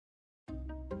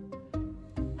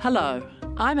Hello,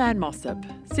 I'm Anne Mossop,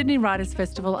 Sydney Writers'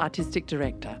 Festival Artistic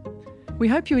Director. We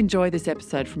hope you enjoy this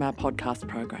episode from our podcast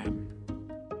program.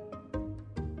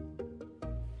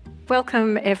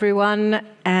 Welcome, everyone,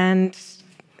 and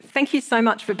thank you so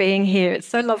much for being here. It's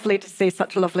so lovely to see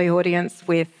such a lovely audience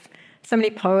with so many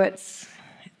poets,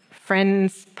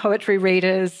 friends, poetry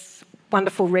readers,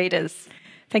 wonderful readers.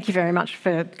 Thank you very much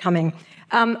for coming.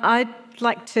 I'd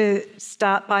like to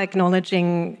start by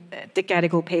acknowledging the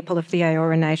Gadigal people of the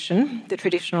Eora Nation, the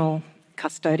traditional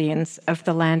custodians of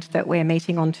the land that we're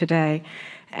meeting on today,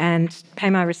 and pay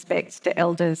my respects to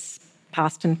elders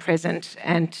past and present,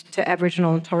 and to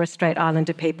Aboriginal and Torres Strait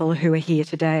Islander people who are here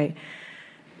today.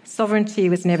 Sovereignty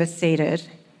was never ceded.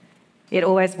 It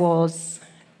always was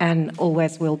and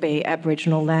always will be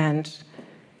Aboriginal land.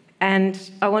 And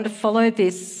I want to follow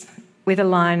this with a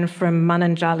line from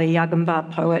Mununjali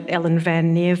Yagambeh poet Ellen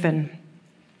van Neerven,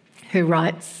 who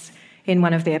writes in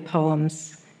one of their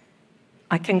poems,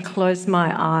 "I can close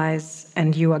my eyes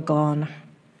and you are gone.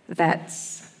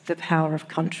 That's the power of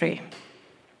country."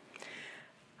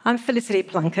 I'm Felicity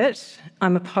Plunkett.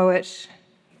 I'm a poet,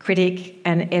 critic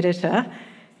and editor,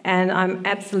 and I'm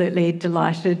absolutely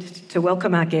delighted to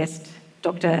welcome our guest,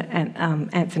 Dr.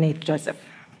 Anthony Joseph.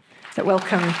 So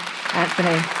welcome,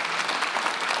 Anthony.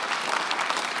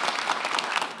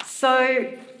 So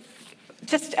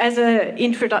just as an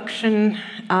introduction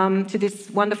to this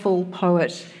wonderful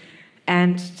poet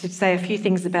and to say a few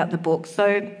things about the book.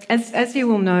 So as you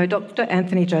will know, Dr.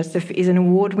 Anthony Joseph is an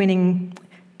award-winning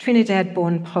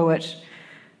Trinidad-born poet,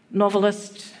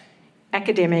 novelist,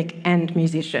 academic and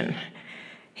musician.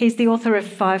 He's the author of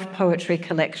 5 poetry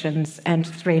collections and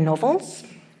 3 novels,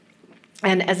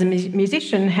 and as a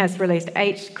musician has released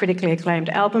 8 critically acclaimed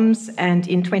albums, and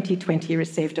in 2020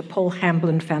 received a Paul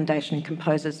Hamblin Foundation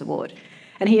Composers Award.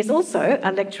 And he is also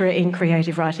a lecturer in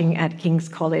creative writing at King's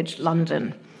College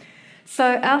London.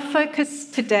 So our focus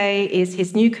today is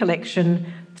his new collection,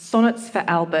 Sonnets for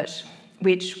Albert,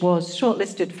 which was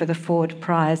shortlisted for the Ford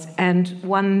Prize and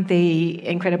won the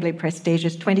incredibly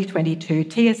prestigious 2022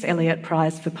 T.S. Eliot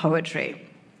Prize for Poetry.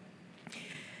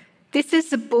 This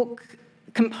is a book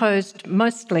composed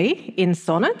mostly in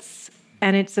sonnets,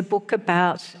 and it's a book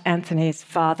about Anthony's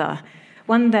father,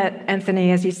 one that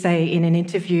Anthony, as you say in an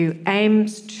interview,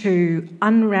 aims to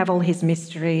unravel his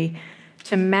mystery,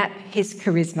 to map his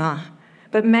charisma,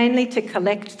 but mainly to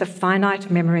collect the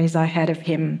finite memories I had of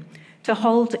him, to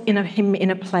hold him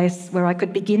in a place where I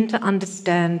could begin to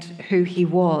understand who he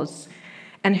was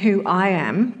and who I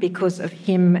am because of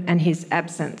him and his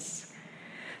absence.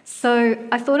 So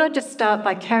I thought I'd just start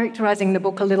by characterising the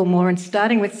book a little more and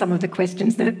starting with some of the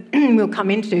questions that we'll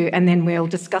come into, and then we'll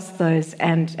discuss those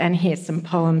and hear some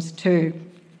poems too.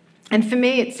 And for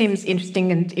me, it seems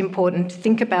interesting and important to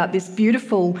think about this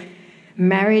beautiful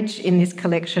marriage in this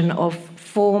collection of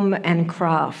form and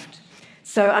craft.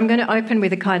 So I'm going to open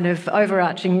with a kind of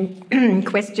overarching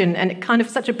question, and it's kind of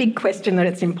such a big question that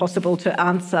it's impossible to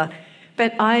answer.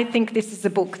 But I think this is a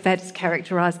book that's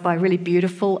characterised by really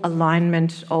beautiful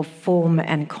alignment of form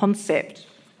and concept.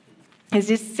 There's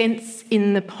this sense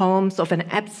in the poems of an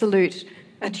absolute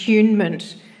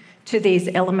attunement to these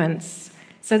elements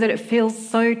so that it feels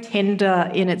so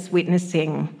tender in its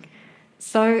witnessing,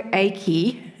 so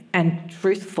achy and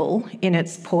truthful in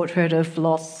its portrait of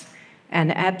loss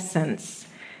and absence.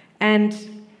 And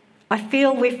I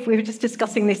feel, we were just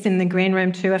discussing this in the green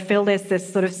room too, I feel there's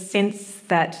this sort of sense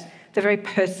that the very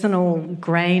personal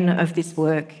grain of this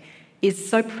work is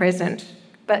so present,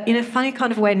 but in a funny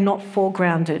kind of way not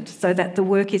foregrounded, so that the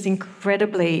work is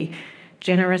incredibly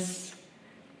generous,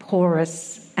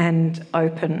 porous and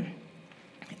open.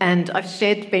 And I've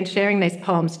been sharing these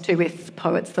poems too with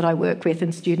poets that I work with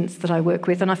and students that I work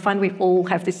with, and I find we all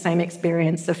have this same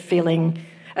experience of feeling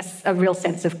a real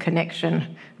sense of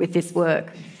connection with this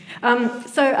work.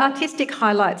 So artistic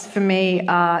highlights for me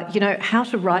are, how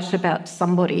to write about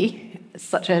somebody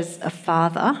such as a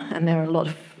father, and there are a lot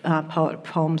of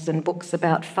poems and books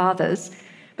about fathers,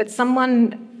 but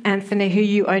someone, Anthony, who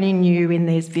you only knew in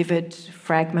these vivid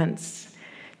fragments,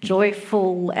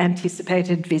 joyful,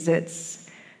 anticipated visits,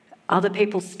 other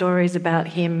people's stories about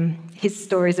him, his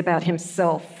stories about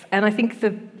himself. And I think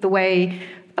the way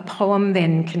a poem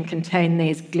then can contain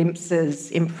these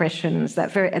glimpses, impressions, the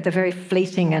very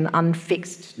fleeting and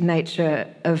unfixed nature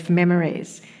of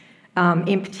memories.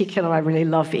 In particular, I really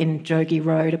love in Jogi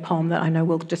Road, a poem that I know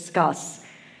we'll discuss,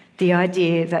 the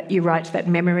idea that you write that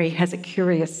memory has a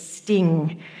curious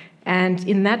sting. And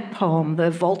in that poem,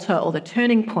 the volta or the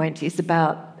turning point is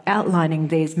about outlining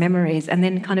these memories and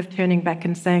then kind of turning back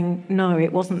and saying, no,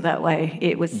 it wasn't that way.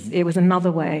 It was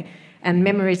another way. And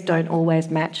memories don't always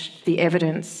match the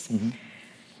evidence. Mm-hmm.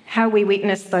 how we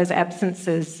witness those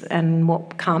absences and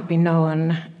what can't be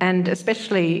known, and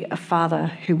especially a father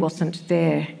who wasn't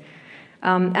there.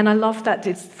 And I love that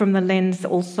it's from the lens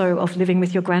also of living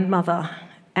with your grandmother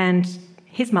and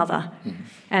his mother,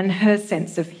 and her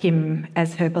sense of him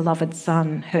as her beloved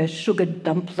son, her sugared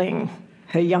dumpling,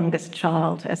 her youngest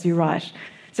child, as you write.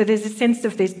 So there's a sense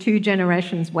of there's two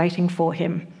generations waiting for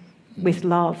him with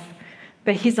love,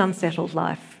 but his unsettled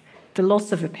life, the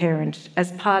loss of a parent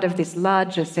as part of this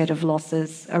larger set of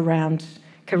losses around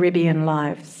Caribbean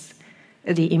lives,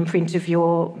 the imprint of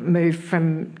your move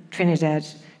from Trinidad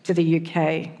to the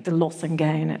UK, the loss and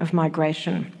gain of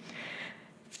migration,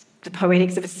 the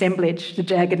poetics of assemblage, the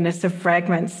jaggedness of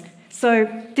fragments. So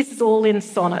this is all in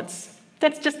sonnets.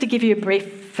 That's just to give you a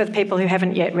brief, for the people who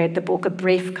haven't yet read the book, a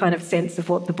brief kind of sense of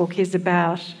what the book is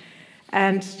about.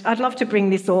 And I'd love to bring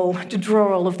this all, to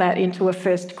draw all of that into a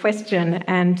first question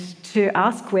and to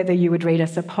ask whether you would read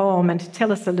us a poem and to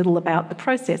tell us a little about the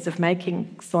process of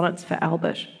making sonnets for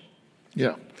Albert.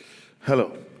 Yeah.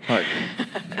 Hello. Hi.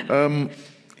 I'm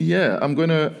going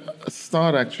to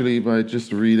start actually by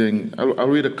just reading. I'll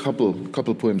read a couple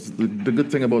poems. The good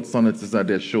thing about sonnets is that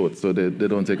they're short, so they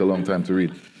don't take a long time to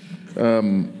read.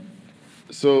 In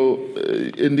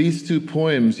these two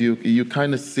poems, you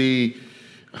kind of see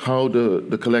how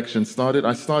the collection started.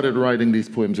 I started writing these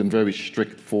poems in very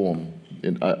strict form.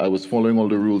 I was following all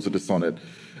the rules of the sonnet,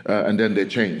 and then they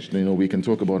changed. We can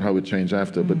talk about how it changed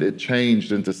after, but it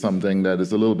changed into something that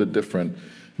is a little bit different.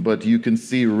 But you can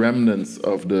see remnants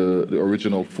of the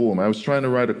original form. I was trying to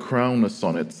write a crown of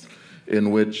sonnets in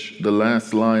which the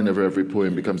last line of every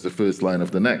poem becomes the first line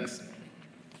of the next.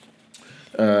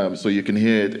 So you can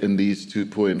hear it in these two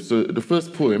poems. So the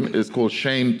first poem is called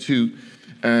Shame 2,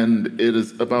 and it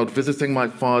is about visiting my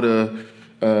father,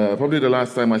 probably the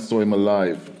last time I saw him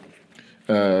alive,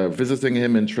 visiting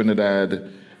him in Trinidad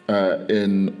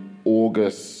in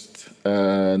August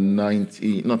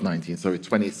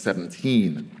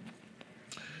 2017.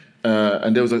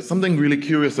 And there was something really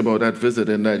curious about that visit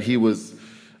in that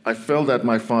I felt that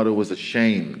my father was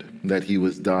ashamed that he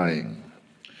was dying.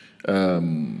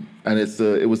 And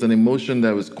it was an emotion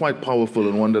that was quite powerful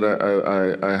and one that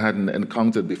I hadn't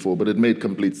encountered before, but it made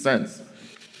complete sense.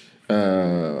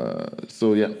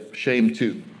 Shame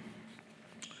 2.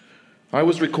 I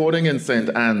was recording in St.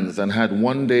 Anne's and had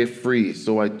one day free,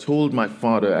 so I told my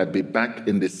father I'd be back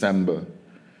in December.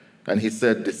 And he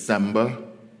said, December?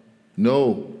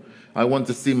 No, I want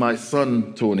to see my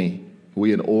son, Tony.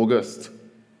 We're in August.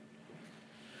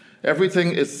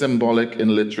 Everything is symbolic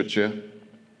in literature.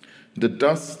 The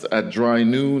dust at dry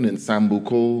noon in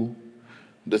Sambuco,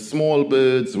 the small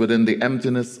birds within the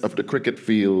emptiness of the cricket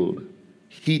field,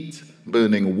 heat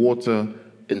burning water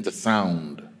into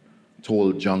sound,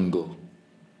 tall jungle.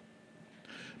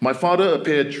 My father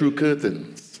appeared through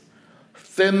curtains,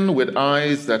 thin with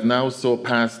eyes that now saw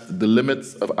past the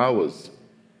limits of ours.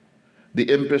 The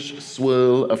impish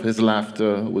swirl of his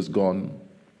laughter was gone.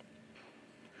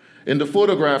 In the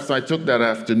photographs I took that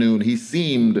afternoon, he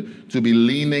seemed to be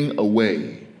leaning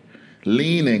away,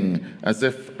 leaning as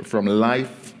if from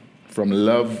life, from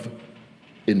love,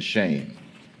 in shame.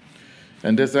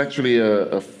 And there's actually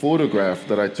a photograph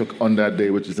that I took on that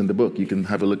day, which is in the book. You can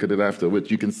have a look at it after,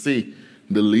 which you can see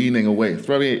the leaning away.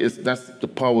 That's the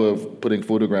power of putting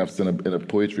photographs in a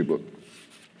poetry book.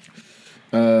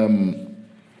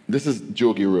 This is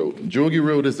Jogi Road. Jogi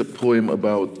Road is a poem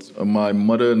about my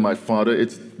mother and my father.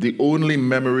 It's the only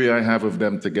memory I have of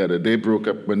them together. They broke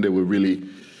up when they were really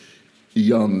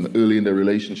young, early in their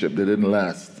relationship. They didn't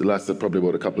last. It lasted probably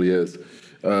about a couple of years.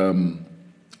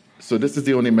 So this is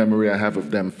the only memory I have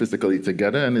of them physically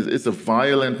together, and it's a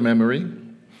violent memory,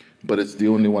 but it's the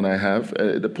only one I have.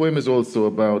 The poem is also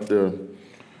about the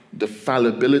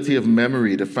fallibility of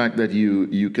memory, the fact that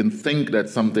you can think that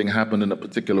something happened in a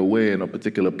particular way in a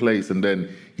particular place, and then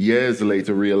years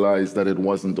later realize that it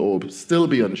wasn't, or still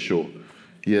be unsure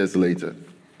years later.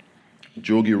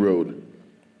 Jogi Road.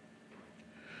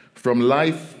 From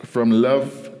life, from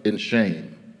love in shame.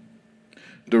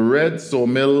 The red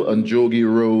sawmill on Jogi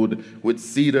Road with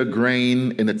cedar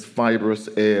grain in its fibrous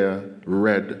air,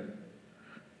 red.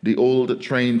 The old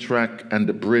train track and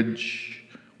the bridge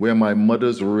where my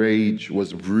mother's rage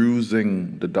was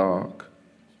bruising the dark.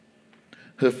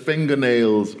 Her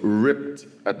fingernails ripped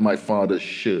at my father's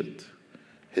shirt,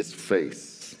 his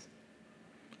face.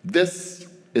 This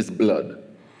is blood.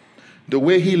 The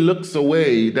way he looks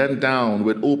away, then down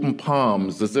with open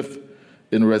palms as if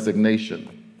in resignation.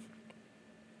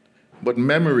 But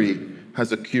memory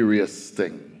has a curious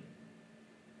sting.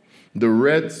 The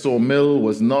red sawmill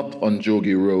was not on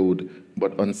Jogi Road,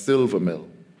 but on Silver Mill.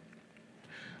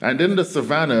 And in the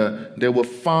savannah, there were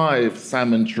 5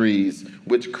 salmon trees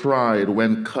which cried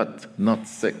when cut, not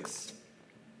 6.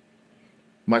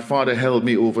 My father held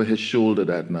me over his shoulder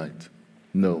that night.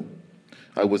 No,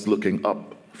 I was looking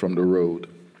up from the road.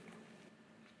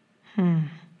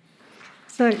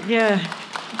 So, yeah.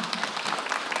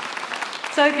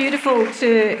 So beautiful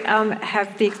to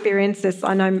have the experiences,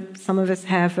 I know some of us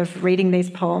have, of reading these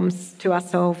poems to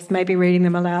ourselves, maybe reading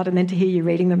them aloud, and then to hear you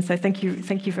reading them. So thank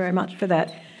you very much for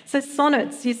that. So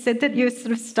sonnets, you said that you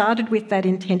sort of started with that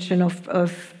intention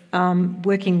of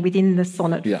working within the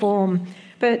sonnet form.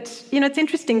 But, it's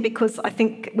interesting because I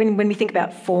think when we think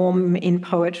about form in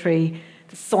poetry,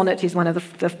 the sonnet is one of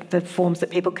the forms that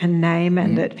people can name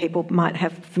and that people might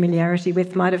have familiarity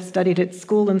with, might have studied at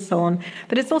school and so on.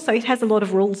 But it has a lot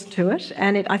of rules to it,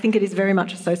 and I think it is very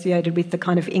much associated with the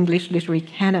kind of English literary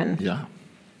canon. Yeah.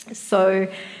 So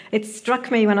it struck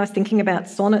me when I was thinking about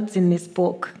sonnets in this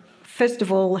book, first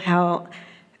of all, how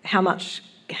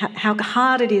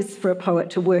hard it is for a poet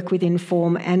to work within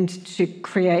form and to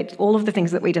create all of the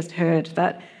things that we just heard,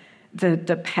 that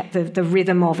the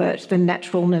rhythm of it, the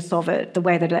naturalness of it, the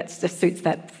way that it suits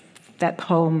that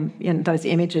poem and those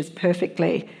images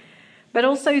perfectly. But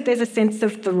also there's a sense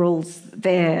of the rules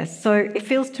there. So it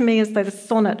feels to me as though the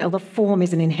sonnet or the form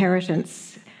is an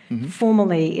inheritance,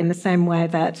 formally in the same way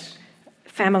that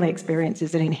family experience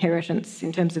is an inheritance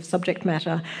in terms of subject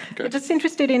matter. Okay. I'm just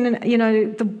interested in,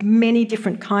 the many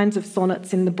different kinds of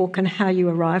sonnets in the book and how you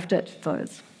arrived at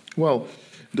those. Well,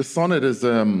 the sonnet is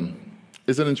an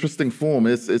interesting form.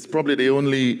 It's probably the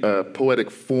only poetic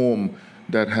form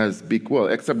that has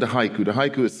except the haiku. The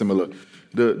haiku is similar.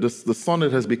 The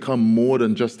sonnet has become more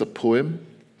than just a poem.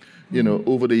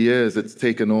 Over the years, it's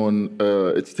taken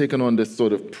on this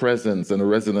sort of presence and a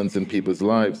resonance in people's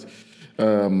lives.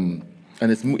 And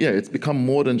it's become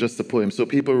more than just a poem. So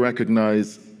people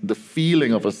recognize the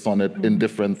feeling of a sonnet in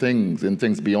different things, in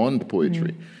things beyond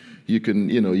poetry. You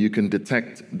can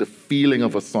detect the feeling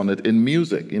of a sonnet in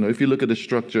music. If you look at the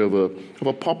structure of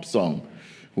a pop song,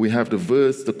 we have the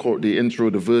verse, the intro,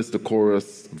 the verse, the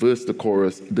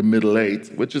chorus, the middle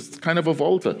 8, which is kind of a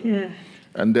volta. Yeah.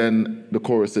 And then the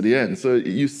chorus at the end. So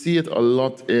you see it a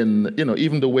lot in,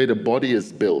 even the way the body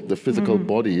is built, the physical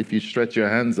body. If you stretch your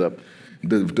hands up,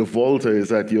 the volta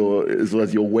is at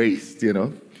your waist,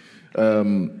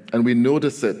 and we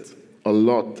notice it a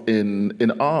lot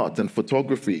in art and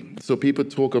photography. So people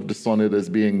talk of the sonnet as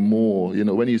being more,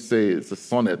 when you say it's a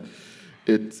sonnet,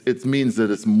 it means that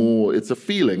it's more, it's a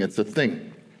feeling, it's a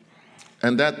thing.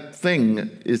 And that thing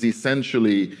is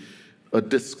essentially a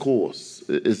discourse,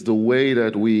 is the way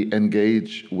that we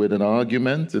engage with an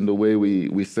argument, and the way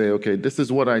we say, okay, this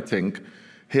is what I think,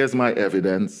 here's my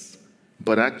evidence,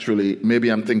 but actually, maybe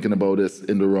I'm thinking about this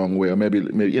in the wrong way, or maybe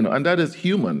and that is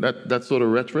human. That sort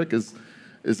of rhetoric is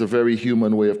a very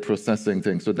human way of processing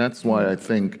things. So that's why I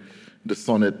think the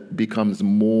sonnet becomes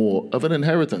more of an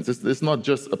inheritance. It's not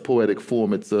just a poetic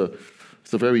form. It's a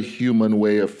very human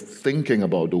way of thinking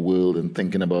about the world and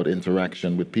thinking about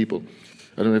interaction with people.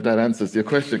 I don't know if that answers your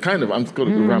question. Kind of. I'm just going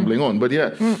to be rambling on, but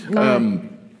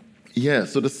yeah.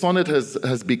 So the sonnet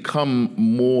has become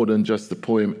more than just a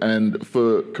poem. And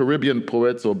for Caribbean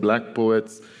poets or Black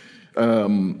poets,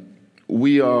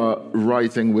 we are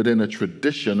writing within a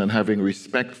tradition and having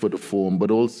respect for the form, but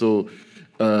also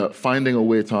finding a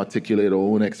way to articulate our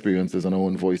own experiences and our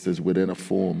own voices within a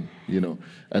form,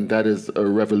 And that is a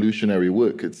revolutionary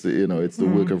work. It's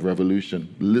the work of revolution,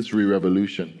 literary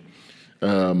revolution.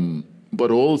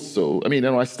 But also,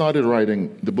 I started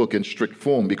writing the book in strict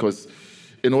form because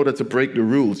in order to break the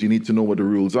rules, you need to know what the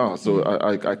rules are. So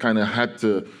I kind of had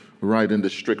to write in the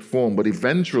strict form. But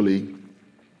eventually,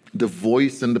 the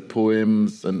voice in the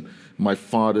poems and my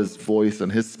father's voice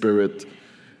and his spirit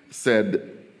said,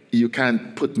 you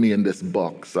can't put me in this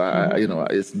box.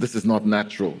 This is not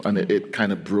natural. And it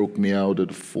kind of broke me out of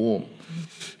the form.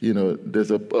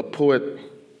 There's a poet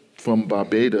from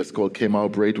Barbados called Kemal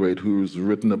Braithwaite who's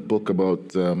written a book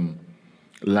about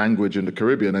language in the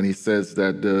Caribbean. And he says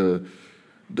that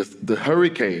the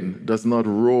hurricane does not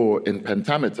roar in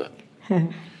pentameter,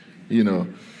 Yeah.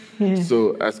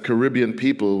 So as Caribbean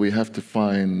people, we have to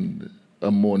find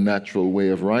a more natural way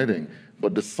of writing.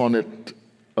 But the sonnet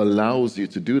allows you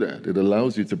to do that. It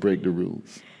allows you to break the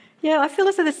rules. Yeah, I feel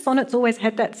as though the sonnet's always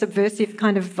had that subversive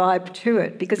kind of vibe to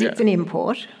it because it's an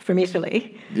import from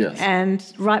Italy. Yes. And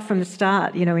right from the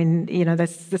start,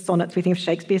 the sonnets, we think of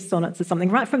Shakespeare's sonnets or something.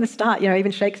 Right from the start,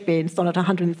 even Shakespeare in sonnet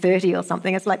 130 or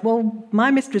something, it's like, well, my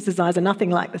mistress's eyes are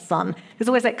nothing like the sun. There's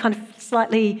always that kind of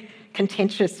slightly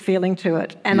contentious feeling to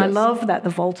it. And I Yes. love that the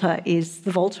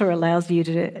Volta allows you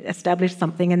to establish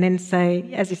something and then say,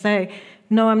 as you say,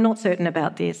 no, I'm not certain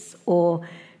about this, or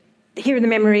here are the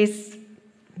memories,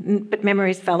 but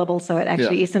memory is fallible, so it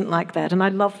actually isn't like that. And I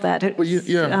love that. It's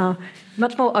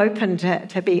much more open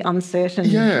to be uncertain.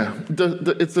 Yeah,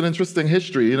 it's an interesting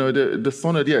history. You know, the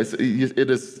sonnet, yes, it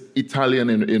is Italian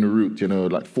in root, you know,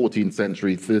 like 14th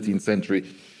century, 13th century,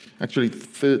 actually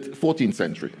 14th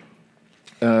century.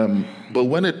 But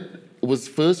when it was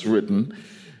first written,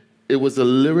 it was a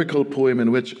lyrical poem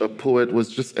in which a poet was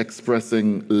just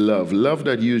expressing love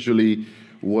that usually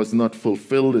was not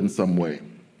fulfilled in some way.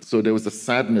 So there was a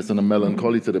sadness and a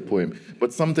melancholy to the poem.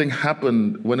 But something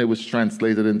happened when it was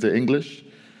translated into English.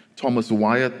 Thomas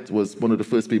Wyatt was one of the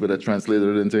first people that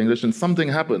translated it into English, and something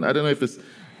happened. I don't know if his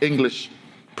English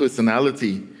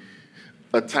personality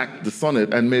attacked the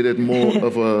sonnet and made it more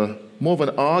of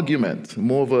an argument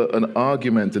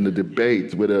in the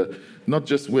debate not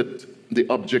just with the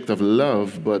object of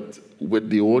love, but with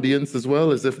the audience as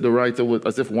well, as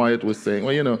if Wyatt was saying,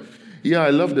 well, you know, yeah,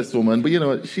 I love this woman, but you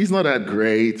know, she's not that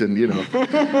great, and you know,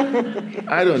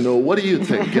 I don't know. What do you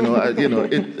think? You know,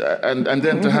 and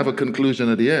then to have a conclusion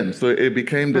at the end. So it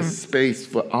became this space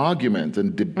for argument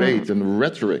and debate and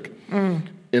rhetoric,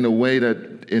 in a way that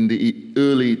in the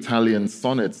early Italian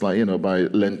sonnets, like by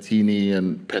Lentini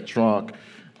and Petrarch,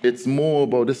 it's more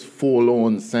about this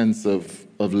forlorn sense of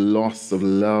loss of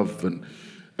love, and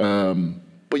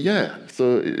but yeah.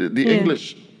 So the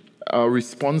English are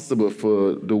responsible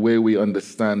for the way we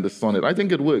understand the sonnet. I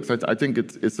think it works. I think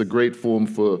it's a great form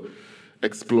for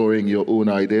exploring your own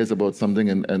ideas about something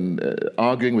and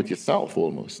arguing with yourself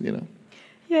almost, you know.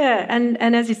 Yeah,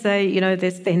 and as you say,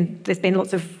 there's been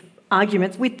lots of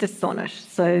arguments with the sonnet.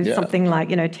 So something like,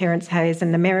 Terence Hayes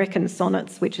and American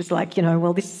sonnets, which is like,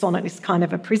 well, this sonnet is kind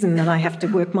of a prison that I have to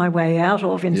work my way out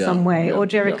of in some way. Or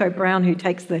Jericho Brown, who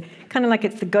takes the kind of like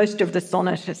it's the ghost of the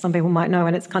sonnet, as some people might know,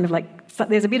 and it's kind of like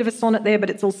there's a bit of a sonnet there, but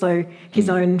it's also his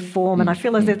own form. And I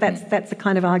feel as if that's a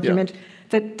kind of argument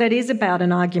that is about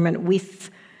an argument with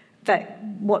that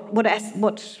what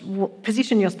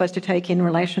position you're supposed to take in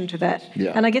relation to that.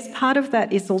 Yeah. And I guess part of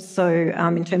that is also,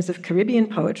 in terms of Caribbean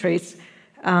poetry's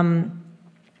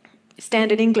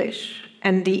standard English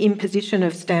and the imposition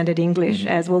of standard English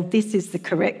as, well, this is the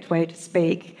correct way to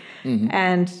speak.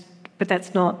 But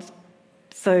that's not...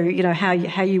 So,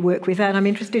 how you work with that. I'm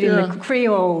interested in the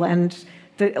Creole and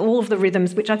all of the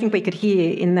rhythms, which I think we could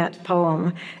hear in that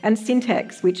poem, and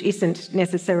syntax, which isn't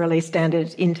necessarily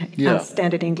standard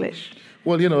English.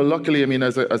 Well, luckily, I mean,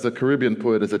 as a Caribbean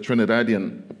poet, as a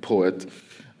Trinidadian poet,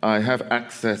 I have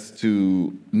access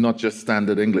to not just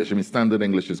standard English. I mean, standard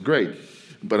English is great,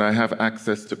 but I have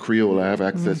access to Creole. I have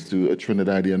access to a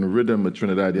Trinidadian rhythm, a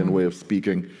Trinidadian way of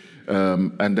speaking.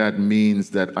 And that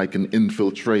means that I can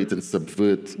infiltrate and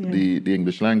subvert the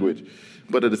English language.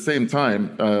 But at the same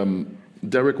time,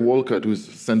 Derek Walcott, who's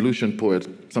a St. Lucian poet,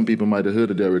 some people might have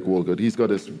heard of Derek Walcott, he's got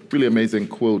this really amazing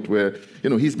quote where,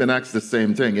 he's been asked the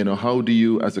same thing, how do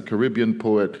you, as a Caribbean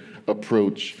poet,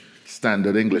 approach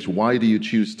standard English? Why do you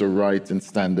choose to write in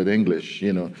standard English,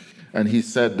 And he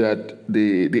said that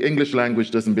the English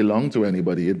language doesn't belong to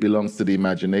anybody, it belongs to the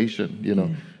imagination,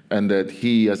 And that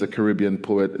he, as a Caribbean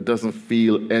poet, doesn't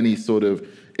feel any sort of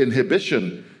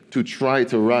inhibition to try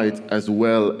to write as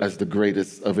well as the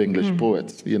greatest of English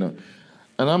poets,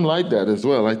 And I'm like that as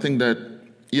well. I think that,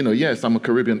 yes, I'm a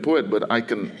Caribbean poet, but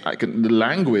the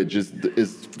language is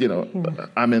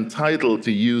I'm entitled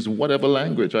to use whatever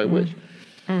language I wish,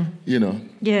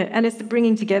 Yeah, and it's the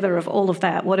bringing together of all of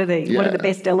that. What are the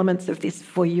best elements of this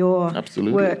for your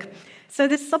work? So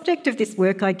the subject of this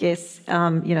work, I guess,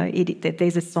 that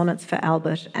these are sonnets for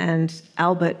Albert, and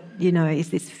Albert, is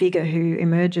this figure who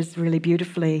emerges really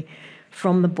beautifully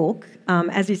from the book.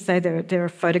 As you say, there are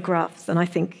photographs, and I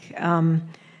think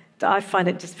I find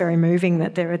it just very moving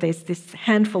that there's this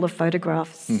handful of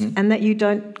photographs, and that you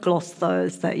don't gloss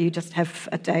those, that you just have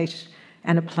a date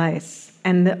and a place,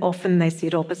 and that often they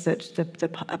sit opposite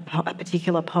a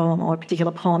particular poem, or a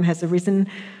particular poem has arisen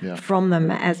from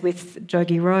them, as with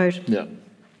Jogie Road. Yeah.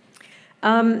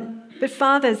 But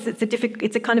fathers,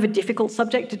 it's a kind of a difficult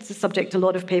subject. It's a subject a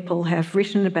lot of people have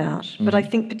written about, but I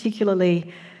think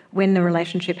particularly when the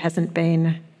relationship hasn't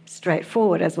been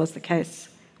straightforward, as was the case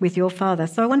with your father.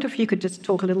 So I wonder if you could just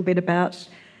talk a little bit about,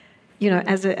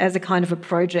 as a kind of a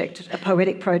project, a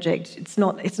poetic project. It's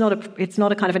not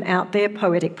a kind of an out there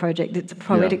poetic project. It's a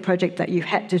poetic project that you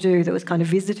had to do, that was kind of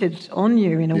visited on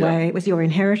you in a way. It was your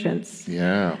inheritance.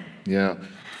 Yeah.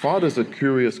 Fathers are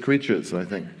curious creatures, I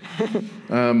think.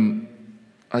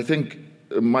 I think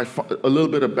a little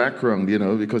bit of background,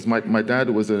 because my dad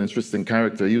was an interesting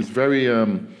character. He was very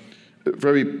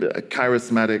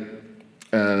charismatic,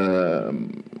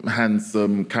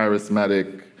 handsome,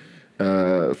 charismatic,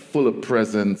 full of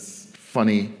presence,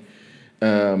 funny.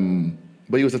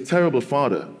 But he was a terrible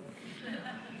father.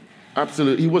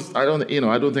 Absolutely, he was. I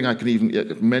don't think I can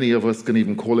even. Many of us can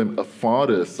even call him a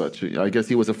father as such. I guess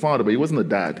he was a father, but he wasn't a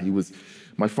dad. He was.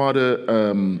 My father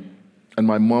and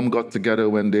my mom got together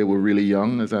when they were really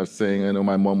young. As I was saying, I know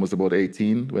my mom was about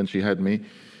 18 when she had me.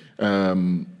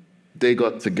 They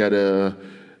got together.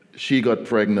 She got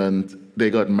pregnant. They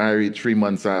got married 3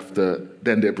 months after.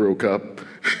 Then they broke up.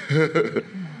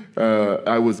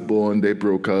 I was born. They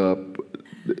broke up.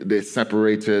 They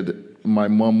separated. My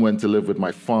mom went to live with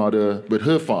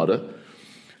her father,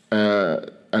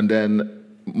 and then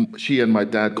she and my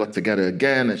dad got together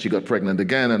again, and she got pregnant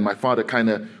again, and my father kind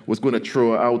of was going to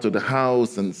throw her out of the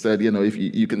house and said, if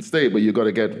you can stay, but we got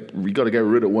to get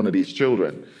rid of one of these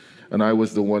children. And I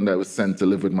was the one that was sent to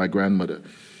live with my grandmother.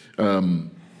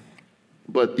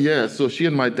 But yeah, so she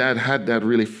and my dad had that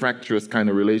really fractious kind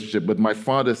of relationship, but my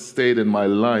father stayed in my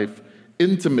life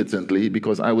intermittently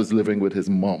because I was living with his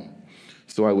mom.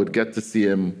 So I would get to see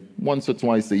him once or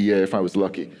twice a year if I was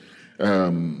lucky.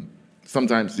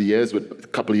 Sometimes a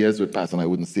couple of years would pass and I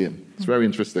wouldn't see him. It's very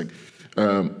interesting.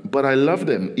 But I loved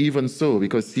him even so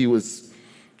because he was,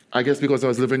 I guess because I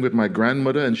was living with my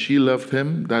grandmother and she loved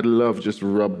him, that love just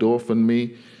rubbed off on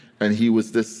me. And he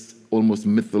was this almost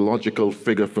mythological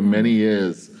figure for many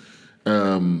years.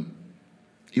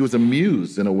 He was a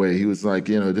muse in a way. He was like,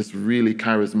 this really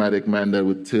charismatic man that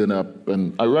would turn up.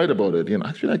 And I write about it.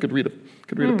 Actually, I could read a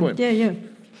poem. Yeah.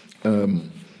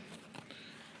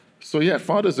 So yeah,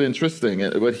 fathers are interesting.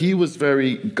 But he was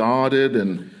very guarded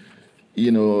and,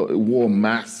 wore a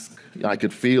mask. I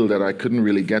could feel that I couldn't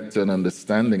really get to an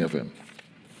understanding of him.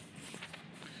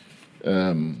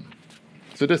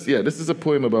 So this is a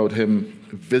poem about him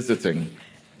visiting.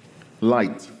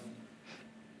 Light.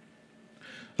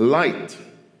 Light.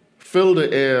 Fill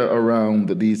the air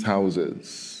around these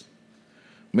houses.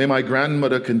 May my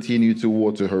grandmother continue to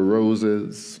water her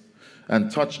roses and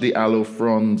touch the aloe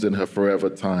fronds in her forever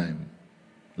time.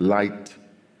 Light.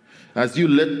 As you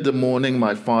lit the morning,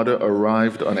 my father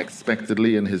arrived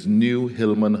unexpectedly in his new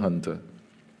Hillman Hunter,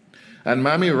 and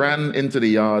Mammy ran into the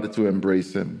yard to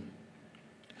embrace him.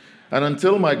 And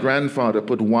until my grandfather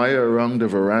put wire around the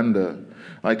veranda,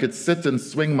 I could sit and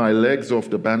swing my legs off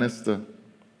the banister,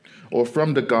 or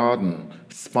from the garden,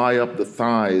 spy up the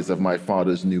thighs of my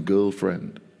father's new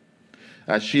girlfriend,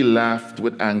 as she laughed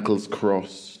with ankles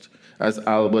crossed, as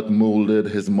Albert molded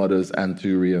his mother's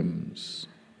anthuriums.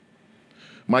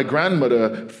 My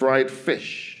grandmother fried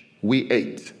fish. We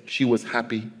ate. She was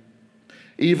happy,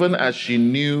 even as she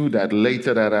knew that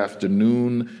later that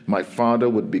afternoon, my father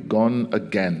would be gone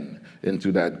again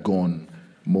into that gone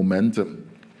momentum.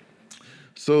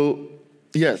 So,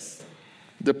 yes,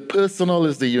 the personal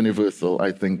is the universal,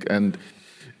 I think, and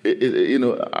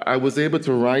I was able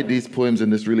to write these poems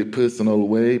in this really personal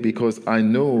way because I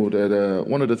know that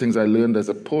one of the things I learned as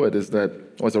a poet is that,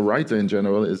 or as a writer in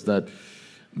general, is that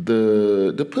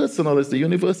the personal is the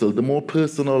universal. The more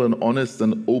personal and honest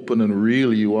and open and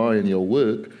real you are in your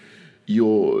work,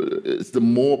 it's the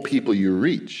more people you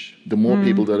reach, the more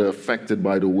people that are affected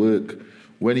by the work.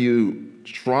 When you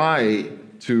try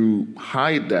to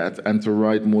hide that and to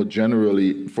write more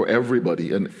generally for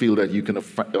everybody and feel that you can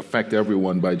affect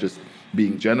everyone by just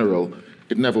being general,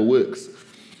 it never works.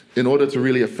 In order to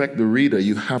really affect the reader,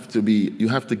 you have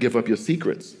to give up your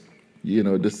secrets.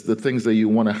 The things that you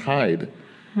want to hide,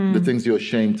 the things you're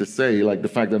ashamed to say, like the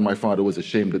fact that my father was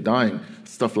ashamed of dying,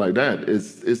 stuff like that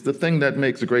is the thing that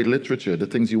makes great literature, the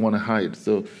things you want to hide.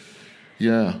 So,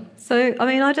 yeah. So,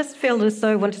 I just feel as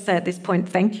though I want to say at this point,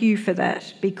 thank you for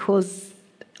that, because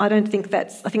I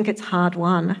think it's hard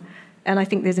won. And I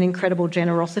think there's an incredible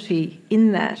generosity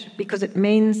in that because it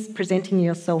means presenting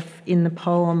yourself in the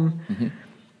poem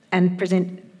and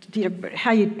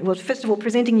first of all,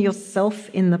 presenting yourself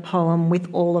in the poem with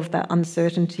all of that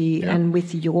uncertainty and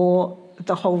with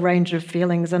the whole range of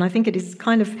feelings. And I think it is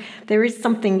there is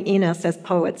something in us as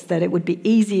poets that it would be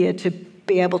easier to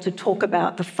be able to talk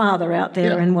about the father out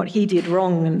there and what he did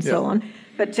wrong and so on.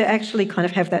 But to actually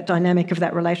have that dynamic of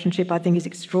that relationship, I think, is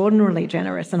extraordinarily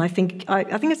generous. And I think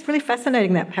it's really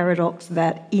fascinating, that paradox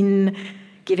that in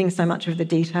giving so much of the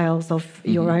details of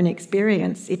your own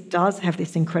experience, it does have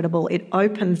this incredible, it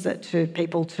opens it to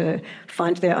people to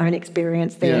find their own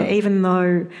experience there, even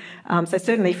though, so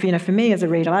certainly for me as a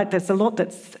reader, there's a lot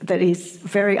that is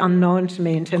very unknown to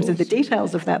me in terms of the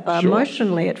details of that, but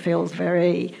emotionally it feels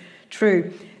very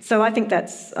true. So I think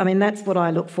that's what I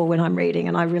look for when I'm reading,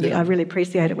 and I really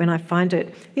appreciate it when I find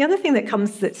it. The other thing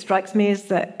that strikes me is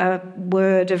that a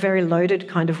very loaded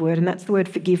kind of word, and that's the word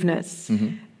forgiveness.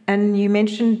 Mm-hmm. And you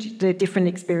mentioned the different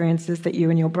experiences that you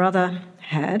and your brother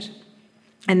had,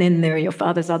 and then there are your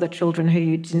father's other children who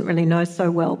you didn't really know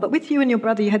so well. But with you and your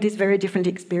brother, you had these very different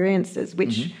experiences,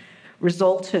 which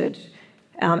resulted,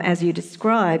 as you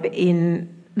describe,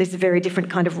 in there's very different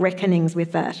kind of reckonings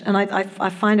with that. And I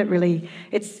find it really,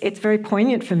 it's very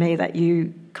poignant for me that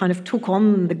you kind of took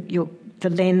on the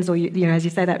lens, or, as you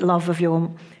say, that love of your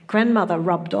grandmother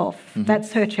rubbed off. Mm-hmm.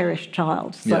 That's her cherished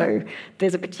child. So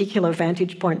there's a particular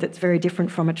vantage point that's very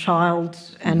different from a child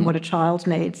and what a child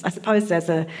needs. I suppose as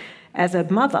a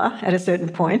mother, at a certain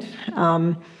point,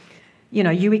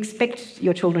 you expect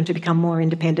your children to become more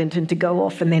independent and to go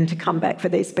off and then to come back for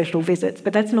these special visits,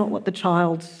 but that's not what the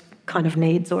child kind of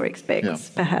needs or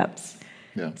expects, perhaps.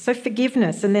 Yeah. So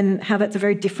forgiveness, and then how that's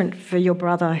very different for your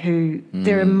brother, who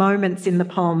there are moments in the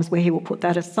poems where he will put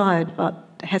that aside, but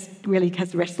has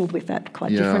wrestled with that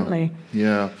quite differently.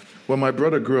 Yeah. Well, my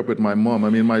brother grew up with my mom. I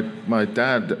mean, my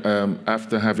dad,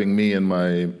 after having me and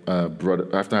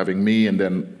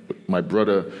then my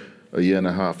brother a year and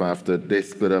a half after, they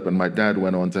split up, and my dad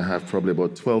went on to have probably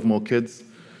about 12 more kids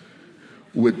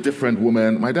with different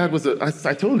women. My dad was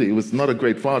I told you, he was not a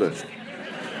great father.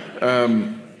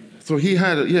 So he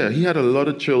had a lot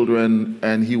of children,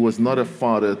 and he was not a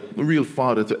real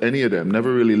father to any of them.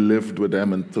 Never really lived with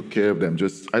them and took care of them.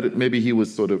 Maybe he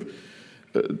was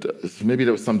maybe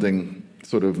there was something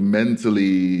sort of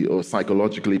mentally or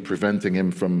psychologically preventing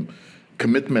him from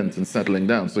commitment and settling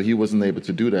down. So he wasn't able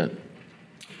to do that.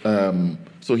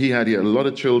 So he had a lot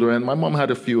of children. My mom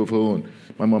had a few of her own.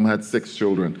 My mom had 6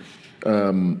 children.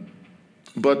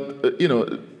 But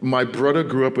my brother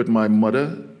grew up with my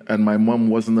mother, and my mom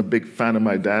wasn't a big fan of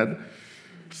my dad.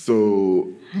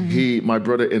 So my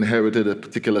brother inherited a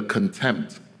particular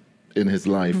contempt in his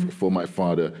life for my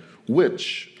father,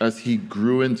 which, as he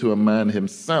grew into a man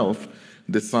himself,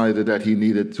 decided that he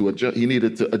needed to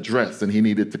address, and he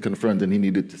needed to confront, and he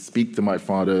needed to speak to my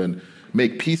father and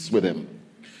make peace with him.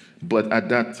 But at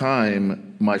that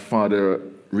time, my father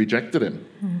rejected him.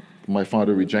 My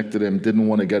father rejected him, didn't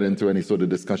want to get into any sort of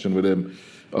discussion with him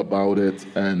about it,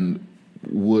 and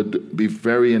would be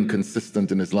very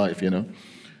inconsistent in his life,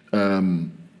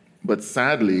 But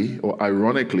sadly, or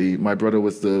ironically, my brother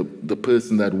was the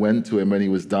person that went to him when he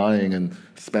was dying and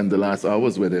spent the last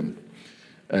hours with him.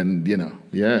 And,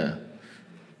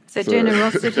 So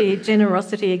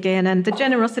generosity again, and the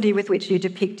generosity with which you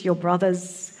depict your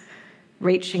brother's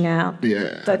reaching out.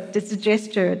 Yeah. That it's a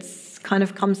gesture, it's kind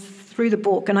of comes through the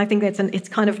book, and I think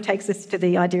it kind of takes us to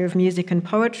the idea of music and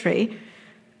poetry,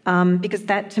 because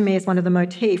that to me is one of the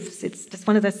motifs. It's just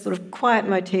one of those sort of quiet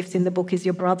motifs in the book is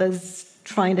your brother's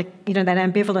trying to, that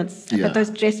ambivalence, but those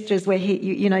gestures where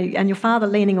and your father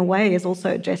leaning away is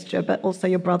also a gesture, but also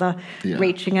your brother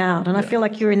reaching out. And I feel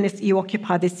like you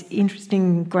occupy this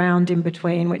interesting ground in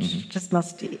between, which just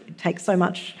must take so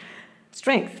much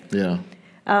strength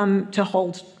to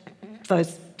hold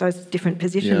those different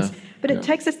positions. But it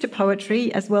takes us to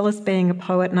poetry as well as being a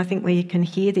poet, and I think we can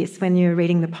hear this when you're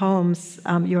reading the poems.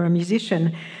 You're a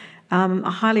musician. I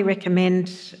highly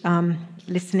recommend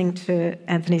listening to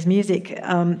Anthony's music.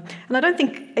 And I don't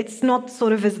think it's not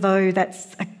sort of as though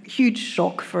that's a huge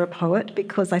shock for a poet,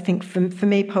 because I think for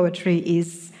me poetry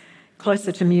is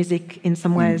closer to music in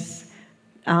some ways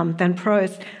than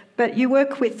prose. But you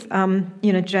work with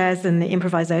jazz and the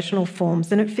improvisational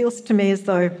forms, and it feels to me as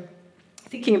though,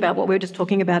 thinking about what we were just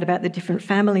talking about the different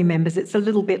family members, it's a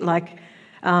little bit like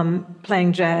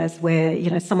playing jazz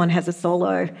where, someone has a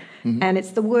solo, and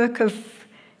it's the work of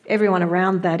everyone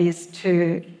around that is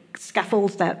to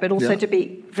scaffold that, but also to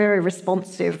be very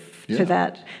responsive to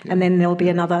that. And then there'll be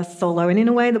another solo. And in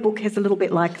a way, the book is a little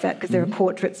bit like that, because there are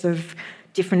portraits of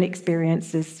different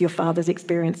experiences, your father's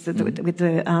experience with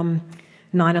the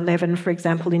 9/11, for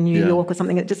example, in New York or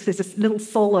something. It just there's this little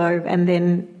solo, and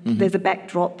then there's a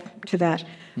backdrop to that.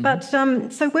 But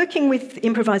so working with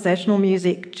improvisational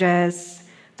music, jazz,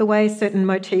 the way certain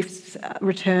motifs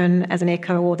return as an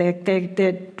echo, or they're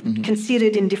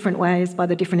considered in different ways by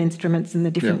the different instruments and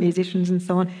the different musicians and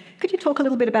so on. Could you talk a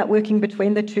little bit about working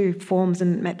between the two forms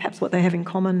and perhaps what they have in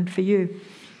common for you?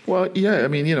 Well, I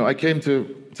mean, I came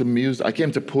to music. I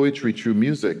came to poetry through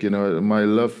music. My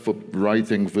love for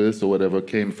writing verse or whatever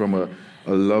came from a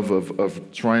love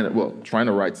of trying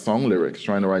to write song lyrics,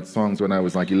 trying to write songs. When I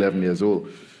was like 11 years old,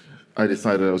 I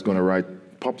decided I was going to write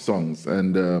pop songs,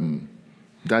 and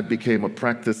that became a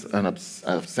practice, an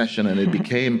obsession, and it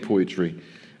became poetry.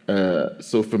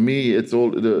 So for me, it's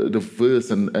all the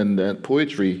verse and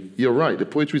poetry. You're right. The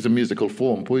poetry is a musical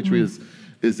form. Poetry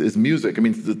is music. I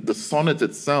mean, the sonnet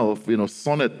itself.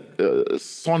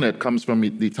 Sonnet comes from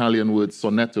the Italian word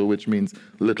sonetto, which means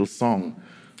little song.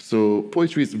 So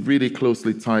poetry is really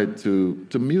closely tied to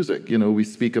music. We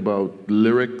speak about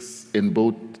lyrics in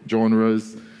both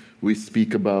genres. We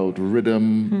speak about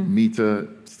rhythm, meter.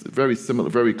 It's very similar,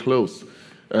 very close.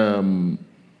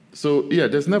 So yeah,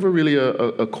 there's never really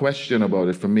a question about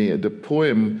it for me. The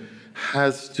poem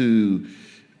has to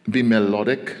be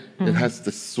melodic. It has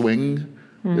to swing.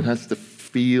 It has to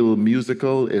feel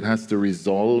musical. It has to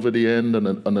resolve at the end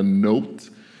on a note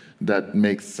that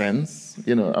makes sense.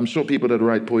 I'm sure people that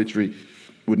write poetry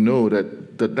would know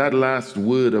that last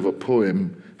word of a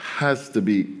poem has to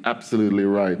be absolutely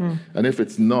right. And if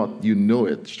it's not, you know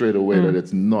it straight away that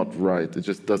it's not right. It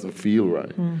just doesn't feel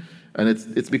right. And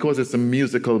it's because it's a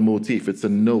musical motif. It's a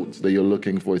note that you're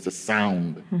looking for. It's a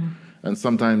sound. And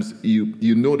sometimes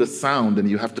you know the sound and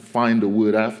you have to find the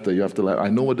word after. You have to I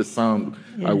know what the sound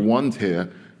I want here,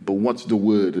 but what's the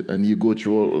word? And you go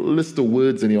through a list of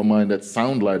words in your mind that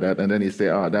sound like that, and then you say,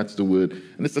 that's the word.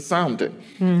 And it's a sound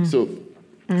thing. So,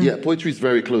 yeah, poetry is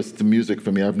very close to music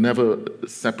for me. I've never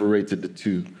separated the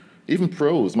two. Even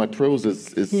prose. My prose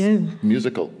is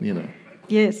musical,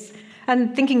 Yes.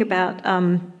 And thinking about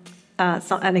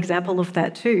an example of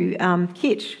that too,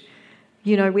 kitsch,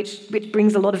 which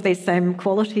brings a lot of these same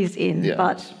qualities in,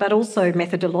 but also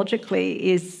methodologically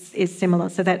is similar.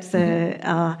 So that's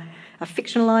a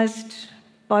fictionalized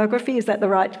biography. Is that the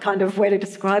right kind of way to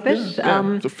describe it?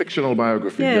 It's a fictional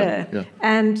biography. Yeah.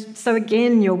 And so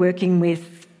again, you're working with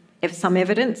some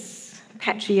evidence,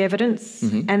 patchy evidence,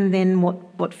 and then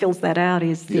what fills that out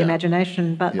is the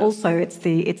imagination, but also it's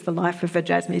the life of a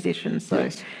jazz musician. So,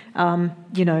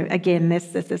 again,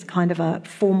 there's kind of a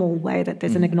formal way that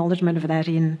there's an acknowledgement of that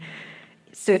in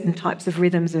certain types of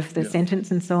rhythms of the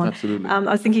sentence and so on. Absolutely. I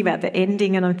was thinking about the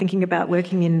ending, and I'm thinking about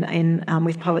working in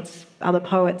with other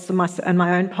poets, and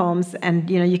my own poems, and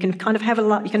you can kind of have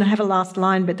a last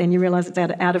line, but then you realise it's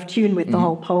out of tune with the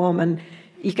whole poem, and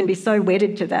you can be so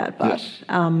wedded to that, but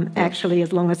actually,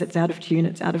 as long as it's out of tune,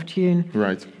 it's out of tune.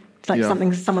 Right. It's like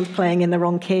someone's playing in the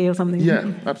wrong key or something.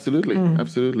 Yeah, absolutely,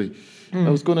 absolutely. I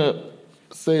was going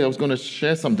to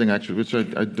share something actually, which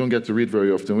I don't get to read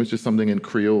very often, which is something in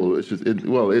Creole. Which is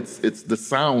it's the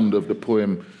sound of the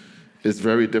poem is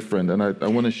very different, and I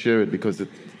want to share it because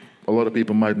a lot of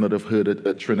people might not have heard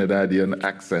a Trinidadian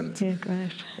accent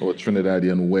or a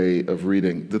Trinidadian way of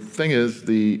reading. The thing is,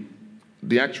 the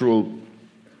actual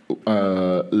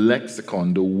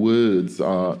lexicon, the words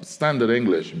are standard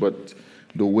English, but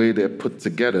the way they're put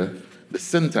together, the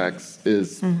syntax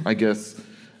is, I guess,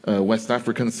 West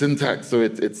African syntax, so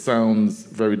it sounds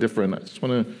very different. I just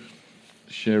want to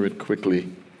share it quickly,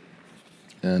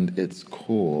 and it's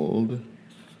called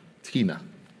Tina.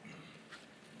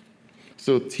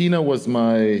 So Tina was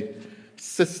my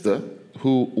sister,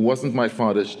 who wasn't my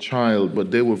father's child,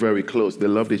 but they were very close. They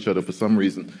loved each other for some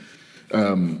reason.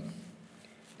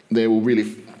 They were really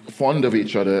fond of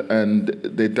each other, and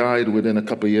they died within a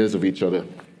couple of years of each other.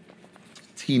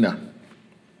 Tina.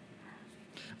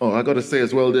 Oh, I got to say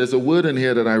as well, there's a word in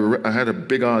here that I had a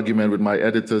big argument with my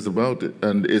editors about,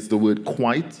 and it's the word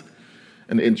quite.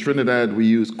 And in Trinidad, we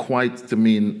use quite to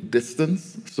mean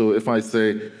distance. So if I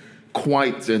say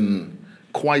quite in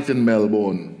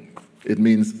Melbourne, it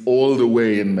means all the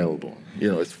way in Melbourne.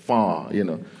 It's far,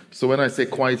 So when I say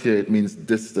quite here, it means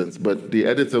distance. But the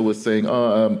editor was saying,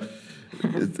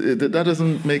 that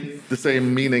doesn't make the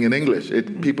same meaning in English.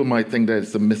 People might think that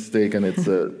it's a mistake and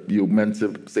you meant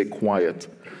to say quiet.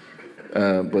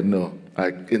 But no, I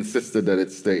insisted that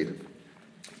it stayed.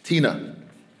 Tina,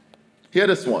 hear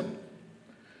this one.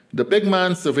 The big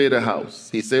man surveyed the house.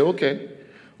 He say, okay,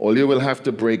 all you will have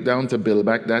to break down to build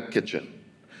back that kitchen.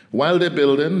 While they're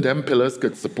building, them pillars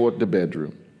could support the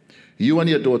bedroom. You and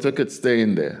your daughter could stay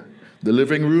in there. The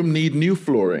living room need new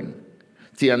flooring.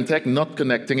 TNTech not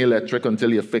connecting electric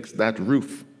until you fix that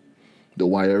roof. The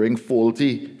wiring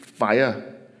faulty, fire.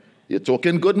 You're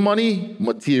talking good money,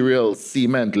 materials,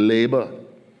 cement, labor.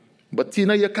 But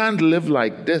Tina, you can't live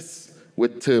like this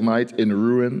with termite in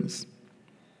ruins.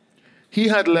 He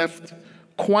had left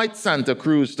quite Santa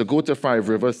Cruz to go to Five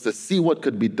Rivers to see what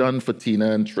could be done for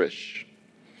Tina and Trish.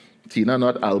 Tina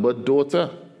not Albert daughter,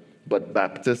 but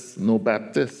Baptist, no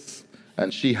Baptist,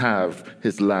 and she have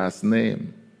his last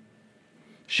name.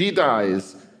 She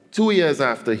dies 2 years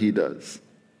after he does.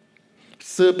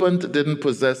 Serpent didn't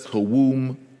possess her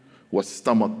womb, was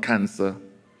stomach cancer.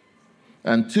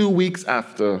 And 2 weeks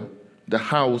after, the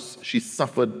house she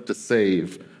suffered to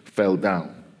save fell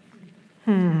down.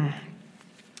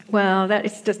 Well, that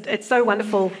is it's so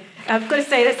wonderful. I've got to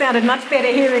say, that sounded much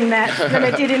better hearing that than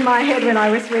it did in my head when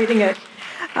I was reading it.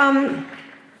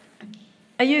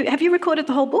 Have you recorded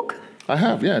the whole book? I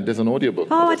have, yeah. There's an audiobook.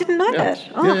 Oh, I didn't know that.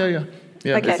 Oh.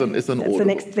 Yeah. Okay. It's an That's audible. the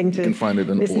next thing to you can find it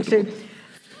in listen audible. to.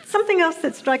 Something else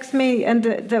that strikes me and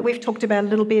that we've talked about a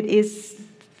little bit is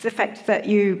the fact that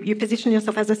you position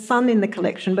yourself as a son in the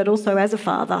collection, but also as a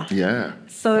father. Yeah.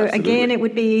 So absolutely. again, it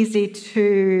would be easy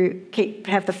to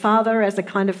have the father as a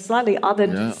kind of slightly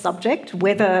othered subject,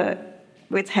 whether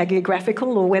it's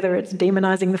hagiographical or whether it's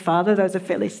demonising the father. Those are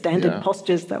fairly standard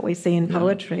postures that we see in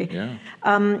poetry. Yeah.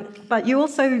 But you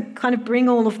also kind of bring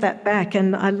all of that back,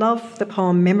 and I love the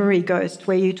poem Memory Ghost,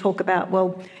 where you talk about,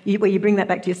 where you bring that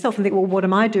back to yourself and think, well, what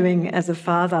am I doing as a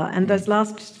father? And those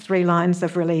last 3 lines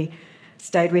have really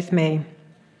stayed with me.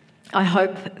 I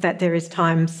hope that there is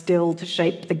time still to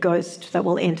shape the ghost that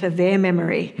will enter their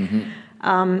memory. Mm-hmm.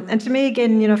 And to me,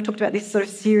 again, I've talked about this sort of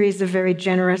series of very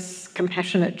generous,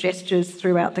 compassionate gestures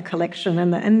throughout the collection,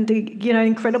 and the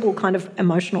incredible kind of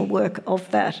emotional work of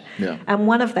that. Yeah. And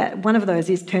one of those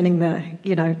is turning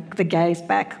the gaze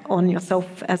back on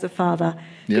yourself as a father.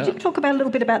 Yeah. Could you talk about a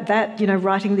little bit about that?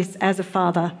 Writing this as a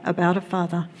father about a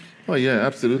father. Oh yeah,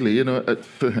 absolutely.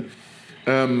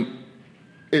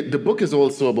 The book is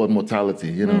also about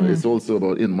mortality. It's also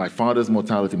about my father's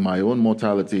mortality, my own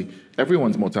mortality,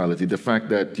 everyone's mortality. The fact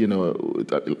that,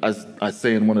 as I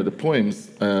say in one of the poems,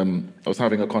 I was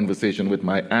having a conversation with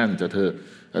my aunt at her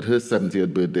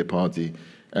 70th birthday party,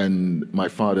 and my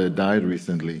father died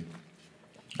recently.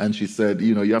 And she said,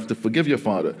 you have to forgive your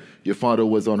father. Your father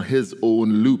was on his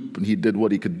own loop, and he did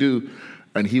what he could do,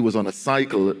 and he was on a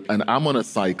cycle, and I'm on a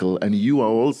cycle, and you are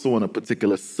also on a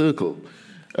particular circle.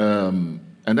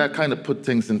 And that kind of put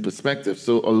things in perspective.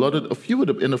 So in a few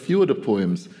of the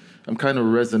poems, I'm kind of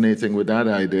resonating with that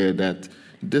idea that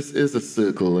this is a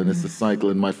circle and it's a cycle,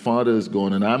 and my father is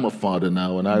gone and I'm a father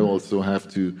now, and I also have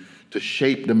to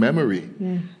shape the memory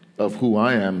of who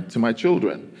I am to my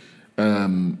children,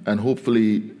 and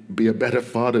hopefully be a better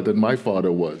father than my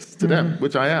father was to them,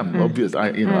 which I am. Obvious.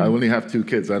 I only have 2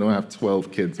 kids. I don't have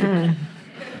 12 kids with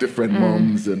different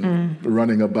moms and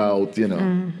running about.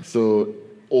 So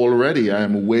already I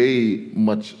am way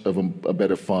much of a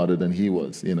better father than he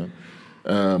was,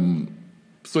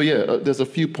 there's a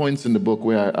few points in the book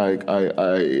where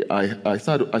I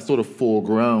sort of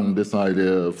foreground this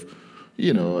idea of,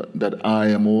 that I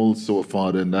am also a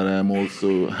father and that I am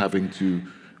also having to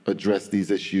address these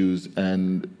issues,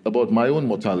 and about my own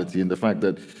mortality and the fact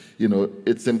that,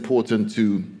 it's important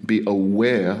to be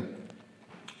aware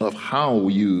of how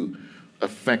you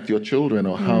affect your children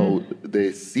or how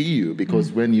they see you,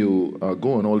 because when you are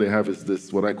gone, all they have is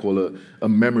this, what I call a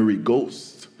memory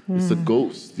ghost. It's a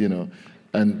ghost,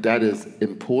 and that is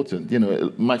important.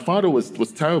 My father was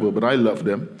terrible, but I loved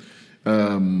him.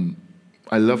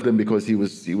 I loved him because he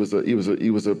was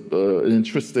an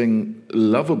interesting,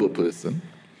 lovable person.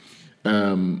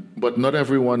 But not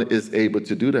everyone is able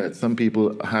to do that. Some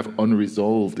people have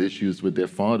unresolved issues with their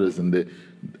fathers, and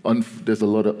there's a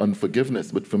lot of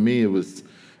unforgiveness. But for me, it was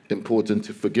important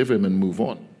to forgive him and move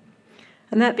on.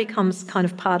 And that becomes kind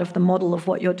of part of the model of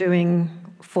what you're doing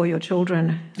for your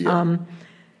children. Yeah.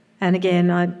 And again,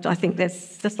 I think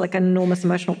there's just like an enormous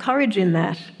emotional courage in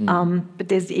that. But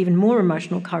there's even more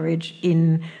emotional courage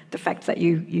in the fact that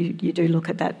you do look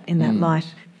at that in that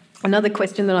light. Another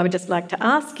question that I would just like to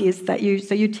ask is that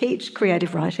you teach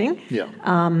creative writing. Yeah.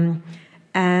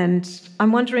 And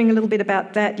I'm wondering a little bit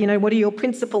about that. What are your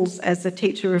principles as a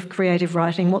teacher of creative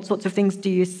writing? What sorts of things do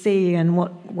you see, and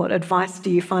what advice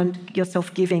do you find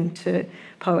yourself giving to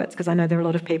poets? Because I know there are a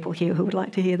lot of people here who would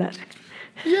like to hear that.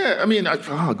 Yeah, I mean,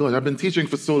 I've been teaching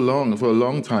for a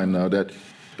long time now, that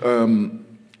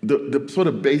the sort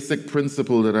of basic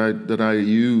principle that I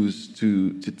use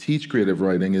to teach creative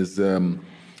writing is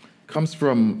comes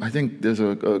from, I think there's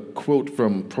a quote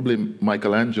from probably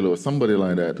Michelangelo or somebody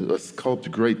like that, a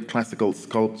great classical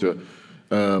sculptor,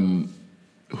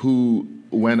 who,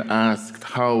 when asked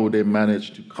how they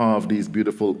managed to carve these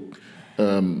beautiful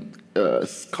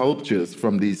sculptures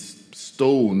from these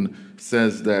stone,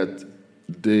 says that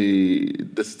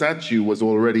the statue was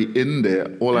already in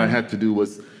there. All I had to do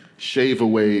was shave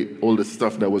away all the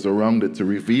stuff that was around it to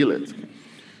reveal it.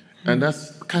 And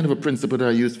that's kind of a principle that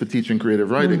I use for teaching creative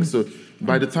writing. So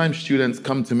by the time students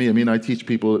come to me, I teach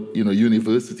people,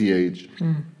 university age.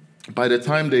 By the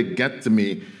time they get to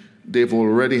me, they've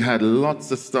already had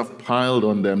lots of stuff piled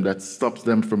on them that stops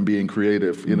them from being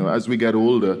creative. As we get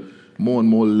older, more and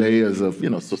more layers of,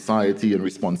 society and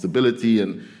responsibility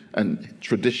and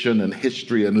tradition and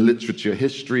history and literature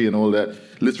history and all that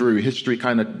literary history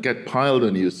kind of get piled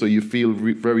on you. So you feel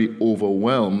very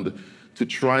overwhelmed to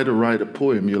try to write a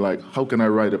poem. You're like, how can I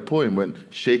write a poem when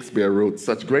Shakespeare wrote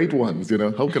such great ones?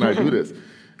 How can I do this?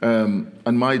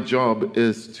 And my job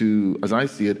is to, as I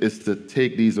see it, is to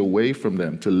take these away from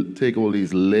them, to take all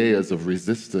these layers of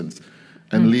resistance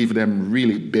and leave them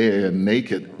really bare and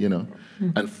naked,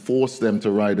 and force them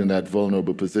to write in that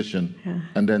vulnerable position,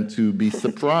 and then to be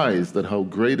surprised at how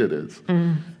great it is.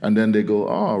 And then they go,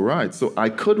 oh, right, so I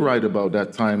could write about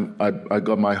that time I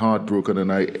got my heart broken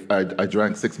and I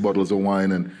drank 6 bottles of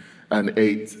wine and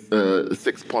ate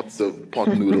 6 pots of pot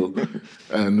noodle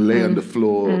and lay on the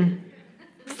floor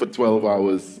for 12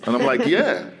 hours. And I'm like,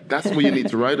 yeah, that's what you need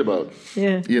to write about.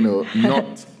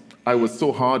 Not, I was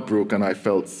so heartbroken I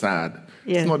felt sad.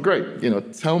 It's not great.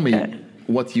 Tell me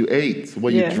what you ate,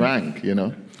 what you drank,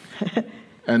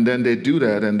 And then they do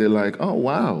that and they're like, oh,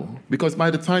 wow. Because by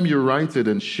the time you write it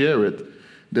and share it,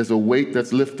 there's a weight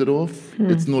that's lifted off.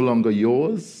 It's no longer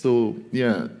yours. So,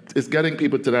 yeah, it's getting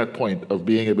people to that point of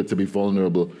being able to be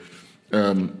vulnerable.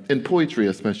 In poetry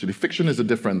especially, fiction is a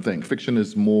different thing. Fiction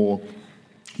is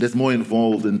there's more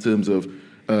involved in terms of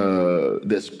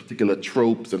there's particular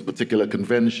tropes and particular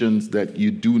conventions that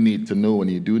you do need to know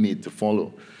and you do need to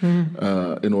follow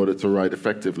in order to write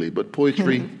effectively. But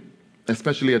poetry,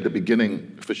 especially at the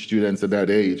beginning for students at that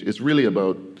age, is really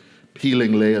about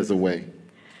peeling layers away.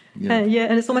 And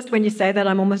it's almost when you say that,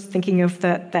 I'm almost thinking of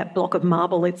that block of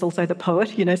marble. It's also the poet,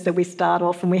 so we start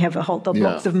off and we have the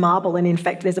blocks of marble, and in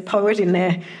fact there's a poet in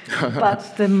there.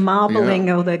 But the marbling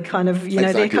or the kind of,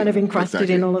 they're kind of encrusted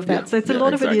in all of that. So it's a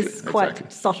lot of it is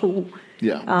quite subtle.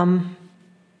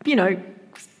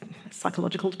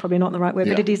 Psychological is probably not the right word,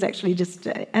 but it is actually just,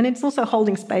 and it's also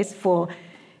holding space for,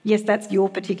 yes, that's your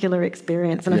particular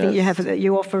experience. And I think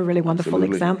you offer a really wonderful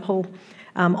example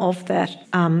of that.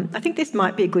 I think this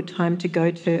might be a good time to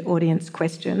go to audience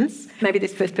questions. Maybe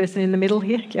this first person in the middle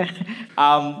here.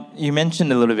 You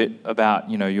mentioned a little bit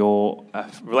about your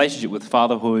relationship with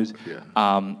fatherhood,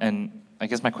 and I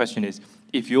guess my question is,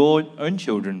 if your own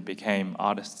children became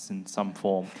artists in some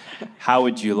form, how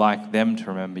would you like them to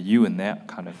remember you and their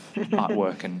kind of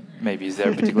artwork? And maybe is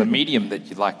there a particular medium that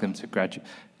you'd like them to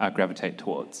gravitate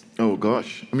towards? Oh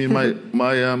gosh, I mean,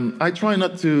 I try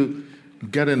not to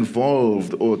get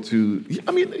involved or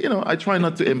I try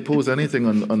not to impose anything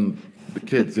on the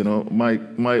kids.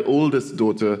 My oldest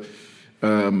daughter,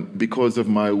 because of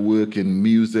my work in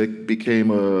music,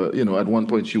 became at one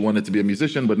point she wanted to be a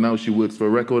musician, but now she works for a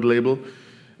record label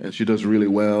and she does really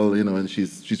well, and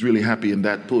she's really happy in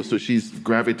that post. So she's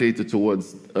gravitated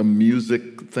towards a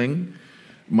music thing.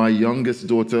 My youngest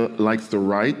daughter likes to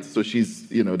write, so she's,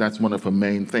 that's one of her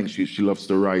main things. She loves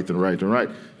to write and write and write.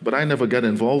 But I never get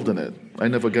involved in it. I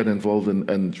never get involved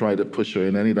and try to push her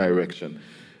in any direction.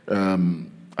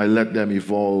 I let them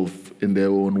evolve in their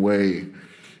own way.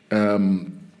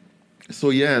 So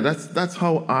yeah, that's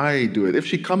how I do it. If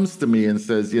she comes to me and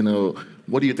says,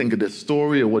 what do you think of this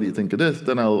story or what do you think of this,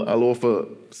 then I'll offer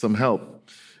some help.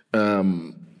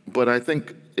 But I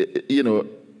think,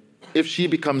 if she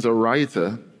becomes a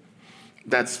writer,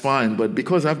 that's fine. But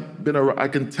because I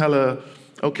can tell her,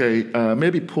 okay,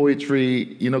 maybe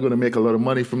poetry, you're not going to make a lot of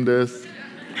money from this.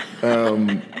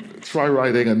 Try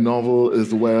writing a novel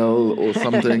as well or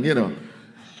something,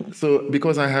 So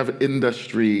because I have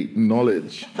industry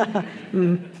knowledge,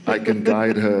 I can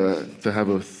guide her to have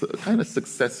a kind of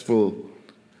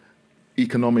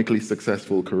economically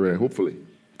successful career, hopefully.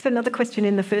 So another question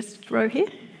in the first row here.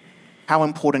 How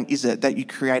important is it that you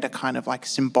create a kind of like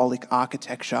symbolic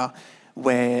architecture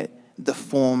where the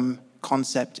form,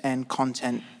 concept and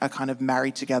content are kind of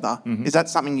married together? Is that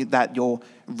something that you're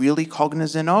really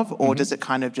cognizant of, or does it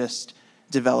kind of just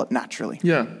develop naturally?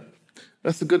 Yeah,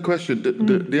 that's a good question.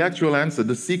 The actual answer,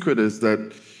 the secret is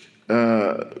that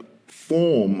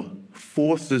form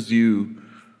forces you,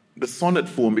 the sonnet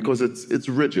form, because it's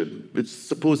rigid. It's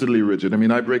supposedly rigid. I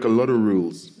mean, I break a lot of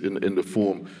rules in the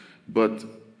form, but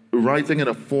writing in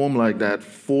a form like that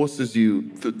forces you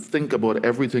to think about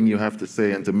everything you have to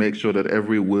say and to make sure that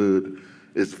every word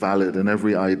is valid and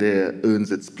every idea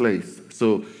earns its place.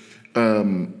 So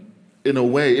in a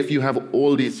way, if you have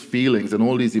all these feelings and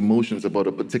all these emotions about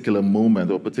a particular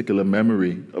moment or a particular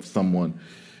memory of someone,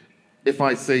 if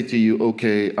I say to you,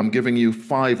 okay, I'm giving you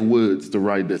 5 words to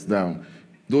write this down,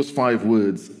 those 5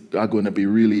 words are going to be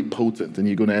really potent and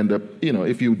you're going to end up,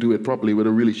 if you do it properly, with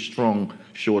a really strong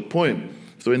short poem.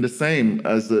 So in the same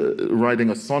as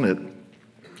writing a sonnet,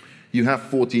 you have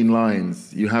 14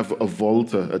 lines, you have a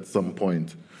volta at some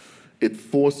point. it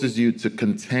forces you to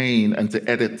contain and to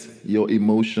edit your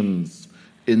emotions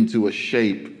into a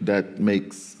shape that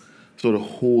makes sort of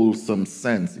wholesome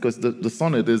sense. Because the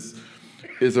sonnet is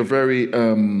a very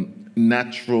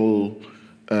natural,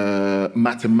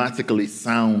 mathematically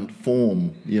sound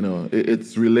form. You know,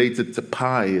 it's related to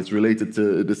pi. It's related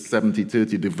to the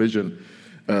 70-30 division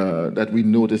that we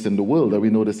notice in the world, that we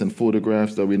notice in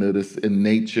photographs, that we notice in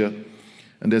nature.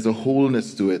 And there's a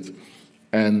wholeness to it.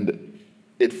 And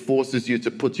it forces you to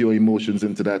put your emotions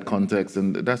into that context.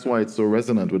 And that's why it's so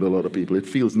resonant with a lot of people. It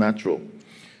feels natural.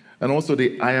 And also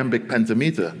the iambic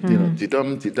pentameter, you know,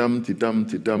 ti-dum, ti-dum, ti-dum,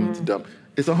 ti-dum, ti-dum.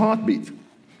 It's a heartbeat.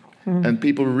 And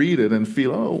people read it and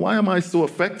feel, oh, why am I so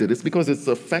affected? It's because it's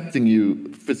affecting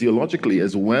you physiologically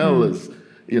as well as,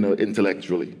 you know,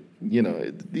 intellectually. You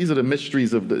know, these are the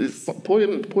mysteries of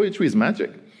poetry is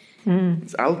magic.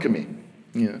 It's alchemy.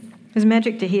 Yeah. It was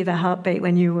magic to hear the heartbeat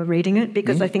when you were reading it,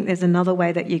 because I think there's another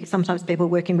way that sometimes people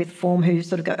working with form who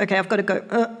sort of go, okay, I've got to go,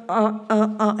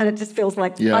 and it just feels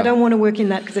like, I don't want to work in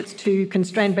that because it's too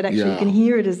constrained, but actually you can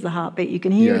hear it as the heartbeat. You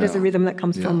can hear it as a rhythm that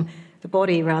comes from the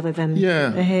body rather than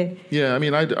the head. Yeah, I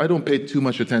mean, I don't pay too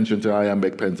much attention to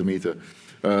iambic pentameter.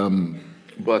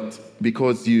 But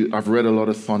because I've read a lot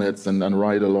of sonnets and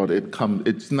write a lot,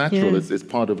 it's natural. It's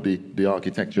part of the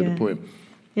architecture of the poem.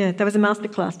 Yeah, there was a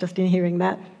masterclass just in hearing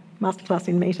that. Masterclass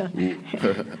in meter.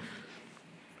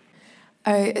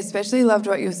 I especially loved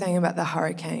what you were saying about the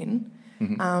hurricane,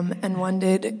 and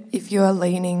wondered if you are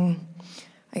leaning,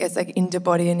 I guess, like into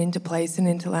body and into place and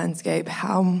into landscape,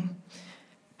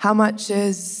 how much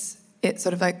is it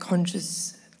sort of like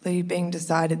consciously being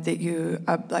decided that you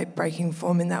are like breaking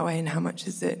form in that way, and how much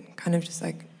is it kind of just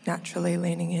like naturally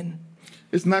leaning in?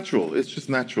 It's natural. It's just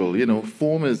natural. You know,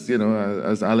 form is, you know,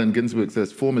 as Allen Ginsberg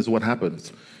says, form is what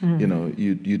happens. You know,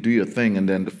 you do your thing and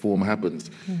then the form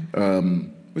happens.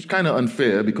 Which kind of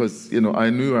unfair because, you know, I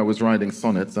knew I was writing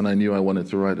sonnets and I knew I wanted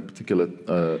to write a particular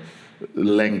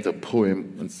length of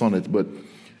poem and sonnets. But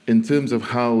in terms of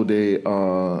how they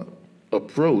are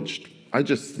approached, I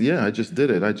just did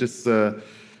it.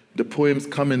 The poems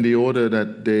come in the order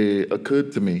that they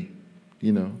occurred to me,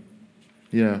 you know.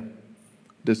 Yeah.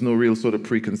 There's no real sort of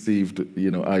preconceived,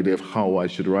 you know, idea of how I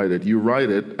should write it. You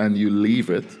write it and you leave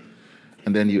it,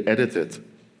 and then you edit it.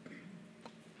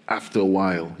 After a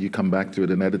while, you come back to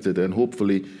it and edit it, and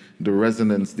hopefully the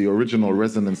original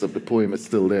resonance of the poem is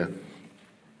still there.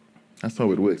 That's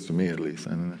how it works for me, at least.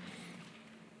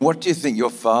 What do you think your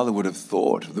father would have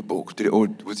thought of the book? Or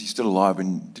was he still alive,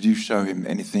 and did you show him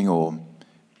anything, or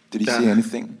did he see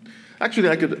anything? Actually,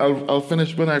 I'll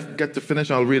finish. When I get to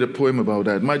finish, I'll read a poem about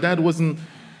that. My dad wasn't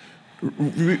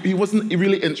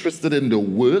really interested in the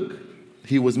work.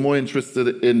 He was more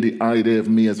interested in the idea of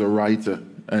me as a writer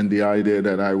and the idea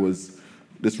that I was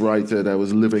this writer that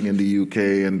was living in the UK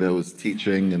and that was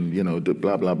teaching and, you know,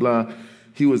 blah, blah, blah.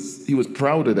 He was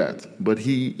proud of that, but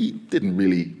he didn't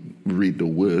really read the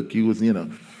work. He was, you know,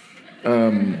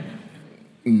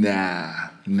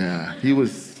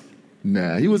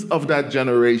 He was of that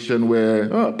generation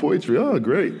where, poetry,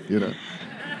 great, you know.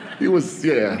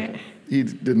 He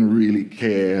didn't really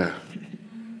care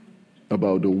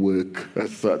about the work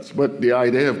as such. But the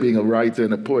idea of being a writer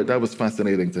and a poet, that was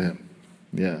fascinating to him.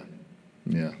 Yeah.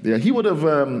 He would have,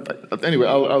 anyway,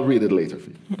 I'll read it later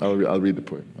for you. I'll read the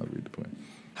poem.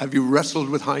 Have you wrestled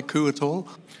with haiku at all?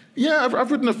 Yeah,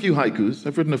 I've written a few haikus.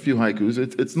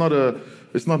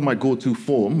 It's not my go-to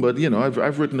form, but, you know,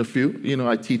 I've written a few. You know,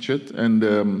 I teach it, and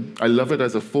I love it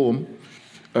as a form.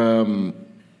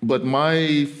 But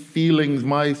my feelings,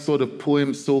 my sort of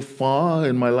poems so far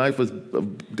in my life has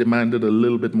demanded a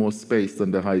little bit more space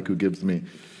than the haiku gives me.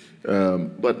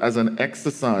 But as an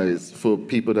exercise for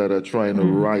people that are trying to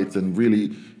write and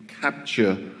really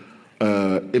capture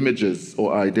images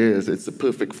or ideas, it's a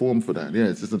perfect form for that. Yeah,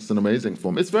 it's an amazing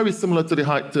form. It's very similar to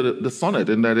the sonnet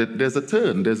in that there's a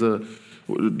turn, there's the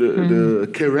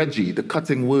keregi, the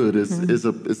cutting word is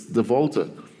the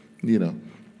volta, you know.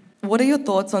 What are your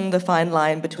thoughts on the fine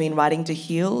line between writing to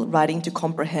heal, writing to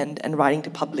comprehend, and writing to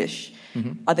publish?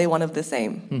 Are they one of the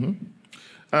same?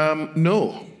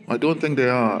 No, I don't think they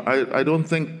are. I don't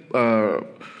think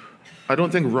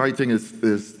writing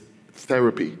is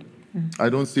therapy. I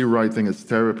don't see writing as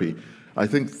therapy. I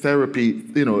think therapy,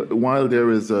 you know, while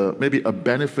there is maybe a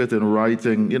benefit in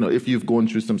writing, you know, if you've gone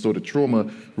through some sort of trauma,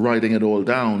 writing it all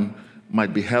down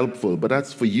might be helpful, but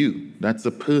that's for you. That's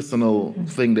a personal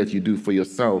thing that you do for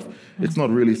yourself. It's not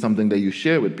really something that you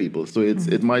share with people. So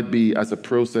it might be, as a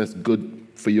process, good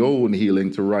for your own healing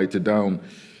to write it down.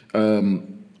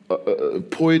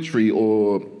 Poetry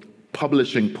or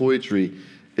publishing poetry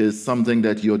is something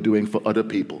that you're doing for other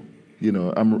people.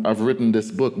 I've written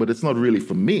this book, but it's not really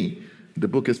for me. The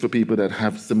book is for people that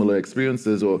have similar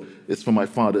experiences, or it's for my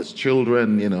father's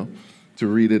children, to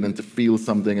read it and to feel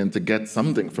something and to get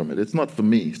something from it. It's not for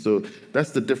me. So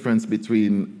that's the difference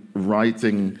between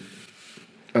writing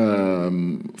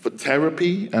for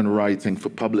therapy and writing for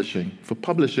publishing. For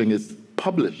publishing is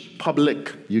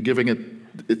public. You're giving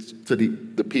it's to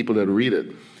the people that read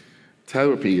it.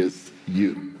 Therapy is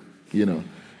you.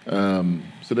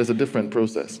 So there's a different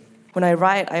process. When I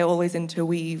write, I always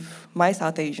interweave my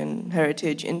South Asian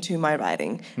heritage into my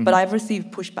writing. But I've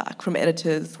received pushback from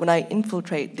editors when I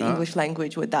infiltrate the English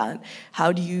language with that.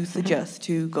 How do you suggest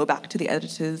to go back to the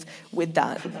editors with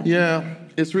that? Yeah,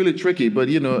 it's really tricky. But,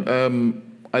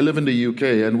 I live in the UK,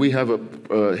 and we have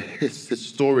a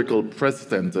historical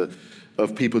precedent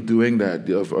of people doing that,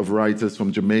 of writers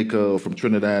from Jamaica or from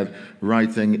Trinidad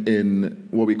writing in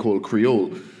what we call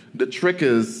Creole. The trick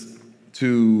is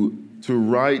to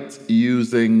write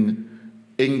using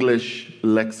English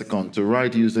lexicon, to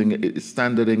write using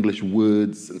standard English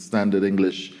words and standard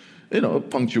English,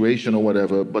 punctuation or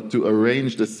whatever, but to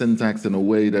arrange the syntax in a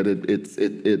way that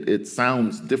it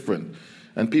sounds different.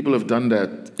 And people have done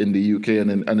that in the UK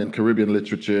and in Caribbean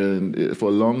literature for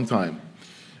a long time.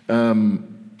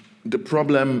 The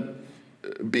problem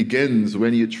begins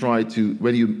when you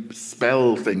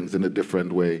spell things in a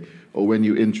different way, or when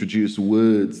you introduce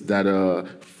words that are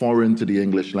foreign to the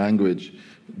English language.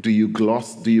 Do you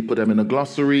put them in a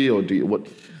glossary, or what?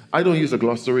 I don't use a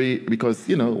glossary because,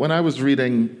 when I was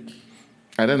reading,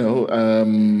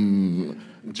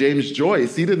 James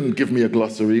Joyce, he didn't give me a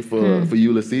glossary for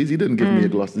Ulysses. He didn't give me a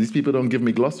glossary. These people don't give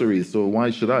me glossaries, so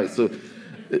why should I? So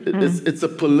it's a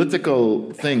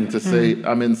political thing to say,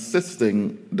 I'm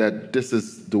insisting that this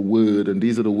is the word and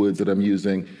these are the words that I'm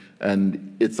using,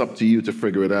 and it's up to you to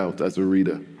figure it out as a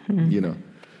reader.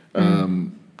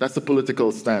 That's a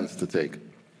political stance to take.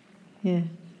 Yeah.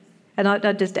 And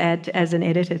I'd just add, as an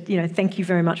editor, thank you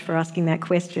very much for asking that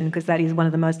question, because that is one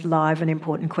of the most live and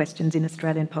important questions in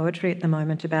Australian poetry at the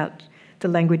moment about the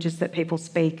languages that people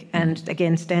speak, and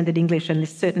again, standard English and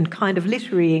this certain kind of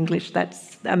literary English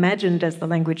that's imagined as the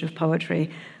language of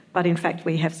poetry. But in fact,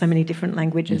 we have so many different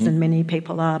languages, and many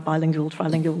people are bilingual,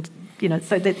 trilingual,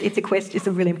 so that it's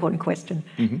a really important question.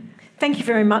 Thank you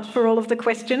very much for all of the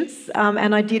questions.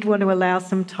 And I did want to allow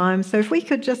some time. So if we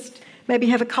could just maybe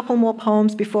have a couple more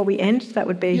poems before we end, that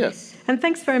would be... Yes. And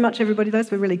thanks very much, everybody. Those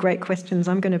were really great questions.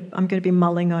 I'm going to be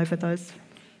mulling over those.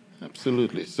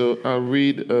 Absolutely. So I'll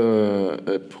read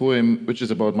a poem which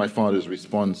is about my father's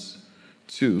response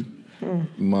to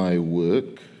my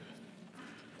work.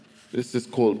 This is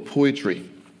called Poetry.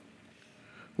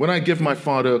 When I give my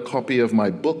father a copy of my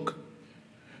book,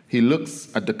 he looks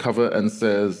at the cover and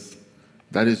says,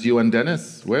 "That is you and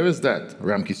Dennis. Where is that?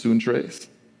 Ramkisoon Trace."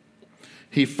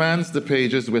 He fans the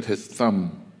pages with his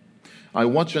thumb. I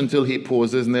watch until he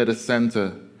pauses near the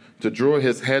center to draw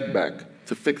his head back,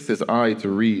 to fix his eye to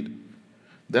read.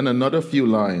 Then another few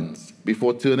lines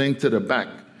before turning to the back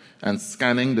and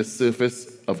scanning the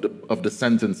surface of the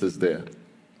sentences there.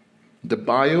 The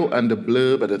bio and the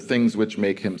blurb are the things which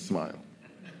make him smile.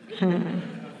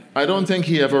 I don't think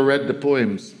he ever read the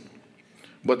poems,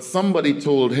 but somebody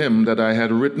told him that I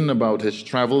had written about his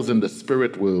travels in the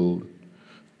spirit world,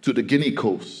 to the Guinea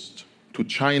coast, to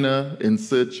China in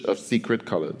search of secret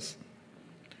colors.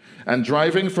 And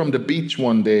driving from the beach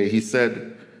one day, he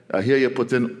said, "I hear you're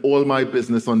putting all my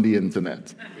business on the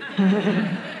internet."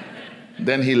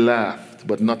 Then he laughed,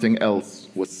 but nothing else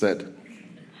was said.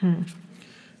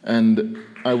 And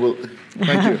I will,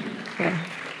 thank you. Yeah.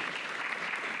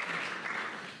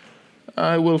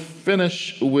 I will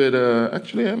finish with,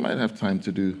 actually I might have time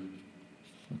to do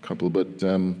a couple, but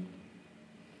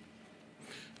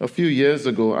a few years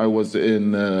ago I was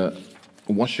in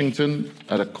Washington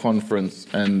at a conference,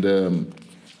 and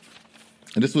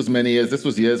this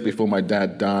was years before my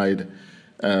dad died,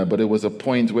 but it was a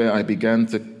point where I began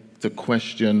to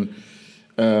question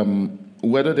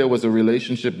whether there was a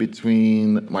relationship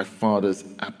between my father's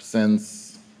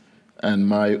absence and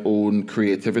my own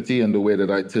creativity and the way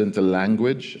that I turned to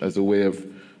language as a way of,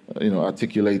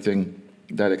 articulating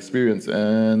that experience.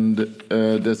 And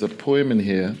there's a poem in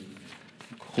here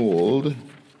called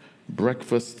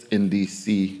Breakfast in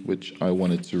D.C., which I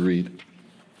wanted to read.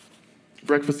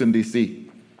 Breakfast in D.C.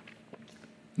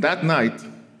 That night,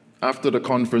 after the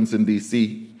conference in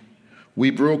D.C.,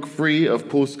 we broke free of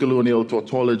post-colonial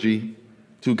tautology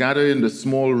to gather in the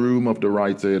small room of the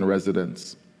writer in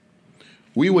residence.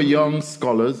 We were young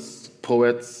scholars,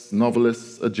 poets,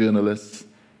 novelists, a journalist.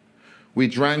 We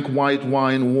drank white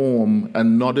wine warm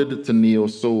and nodded to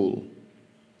neo-soul.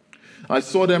 I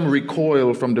saw them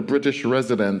recoil from the British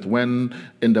resident when,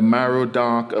 in the marrow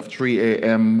dark of 3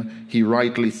 a.m., he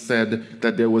rightly said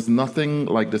that there was nothing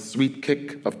like the sweet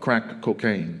kick of crack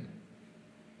cocaine.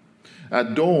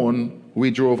 At dawn,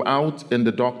 we drove out in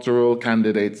the doctoral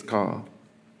candidate's car.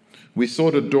 We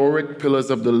saw the Doric pillars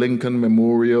of the Lincoln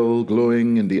Memorial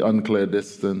glowing in the unclear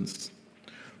distance.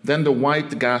 Then the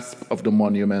white gasp of the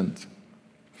monument.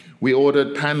 We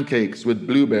ordered pancakes with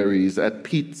blueberries at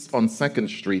Pete's on 2nd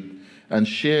Street and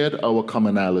shared our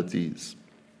commonalities.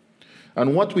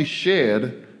 And what we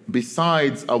shared,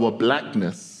 besides our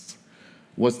blackness,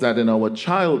 was that in our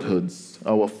childhoods,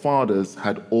 our fathers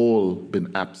had all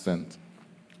been absent.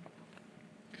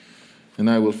 And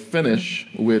I will finish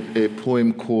with a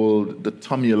poem called The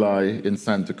Tumuli in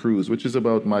Santa Cruz, which is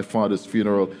about my father's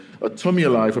funeral. A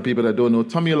tumuli, for people that don't know,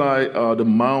 tumuli are the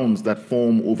mounds that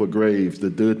form over graves, the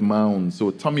dirt mounds. So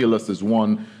tumulus is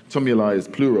one, tumuli is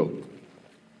plural.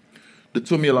 The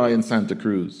tumuli in Santa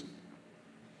Cruz.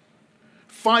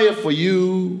 Fire for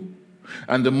you,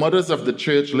 and the mothers of the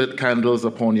church lit candles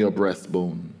upon your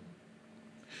breastbone.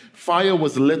 Fire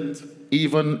was lit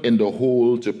even in the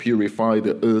hole to purify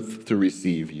the earth to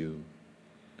receive you.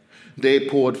 They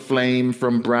poured flame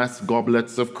from brass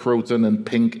goblets of croton and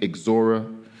pink ixora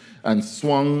and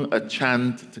swung a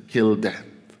chant to kill death.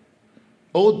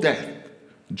 O death,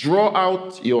 draw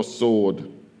out your sword.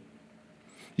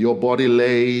 Your body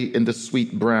lay in the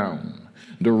sweet brown.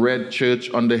 The red church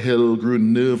on the hill grew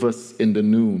nervous in the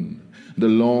noon. The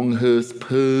long hearse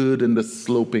purred in the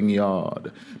sloping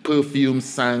yard. Perfume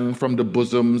sang from the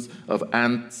bosoms of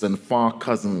aunts and far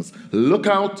cousins. Look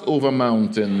out over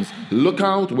mountains. Look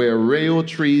out where rayo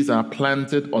trees are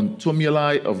planted on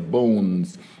tumuli of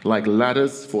bones, like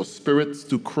ladders for spirits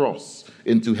to cross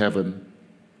into heaven.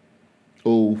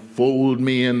 Oh, fold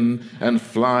me in and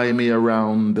fly me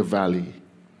around the valley.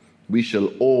 We shall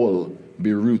all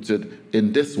be rooted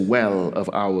in this well of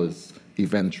ours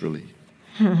eventually.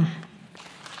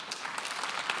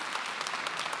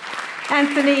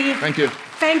 Anthony,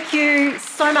 thank you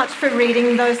so much for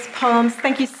reading those poems.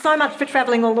 Thank you so much for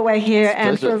travelling all the way here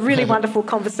and for a really wonderful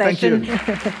conversation.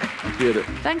 Thank you.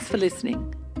 Thanks for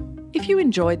listening. If you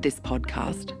enjoyed this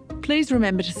podcast, please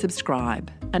remember to subscribe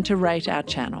and to rate our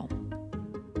channel.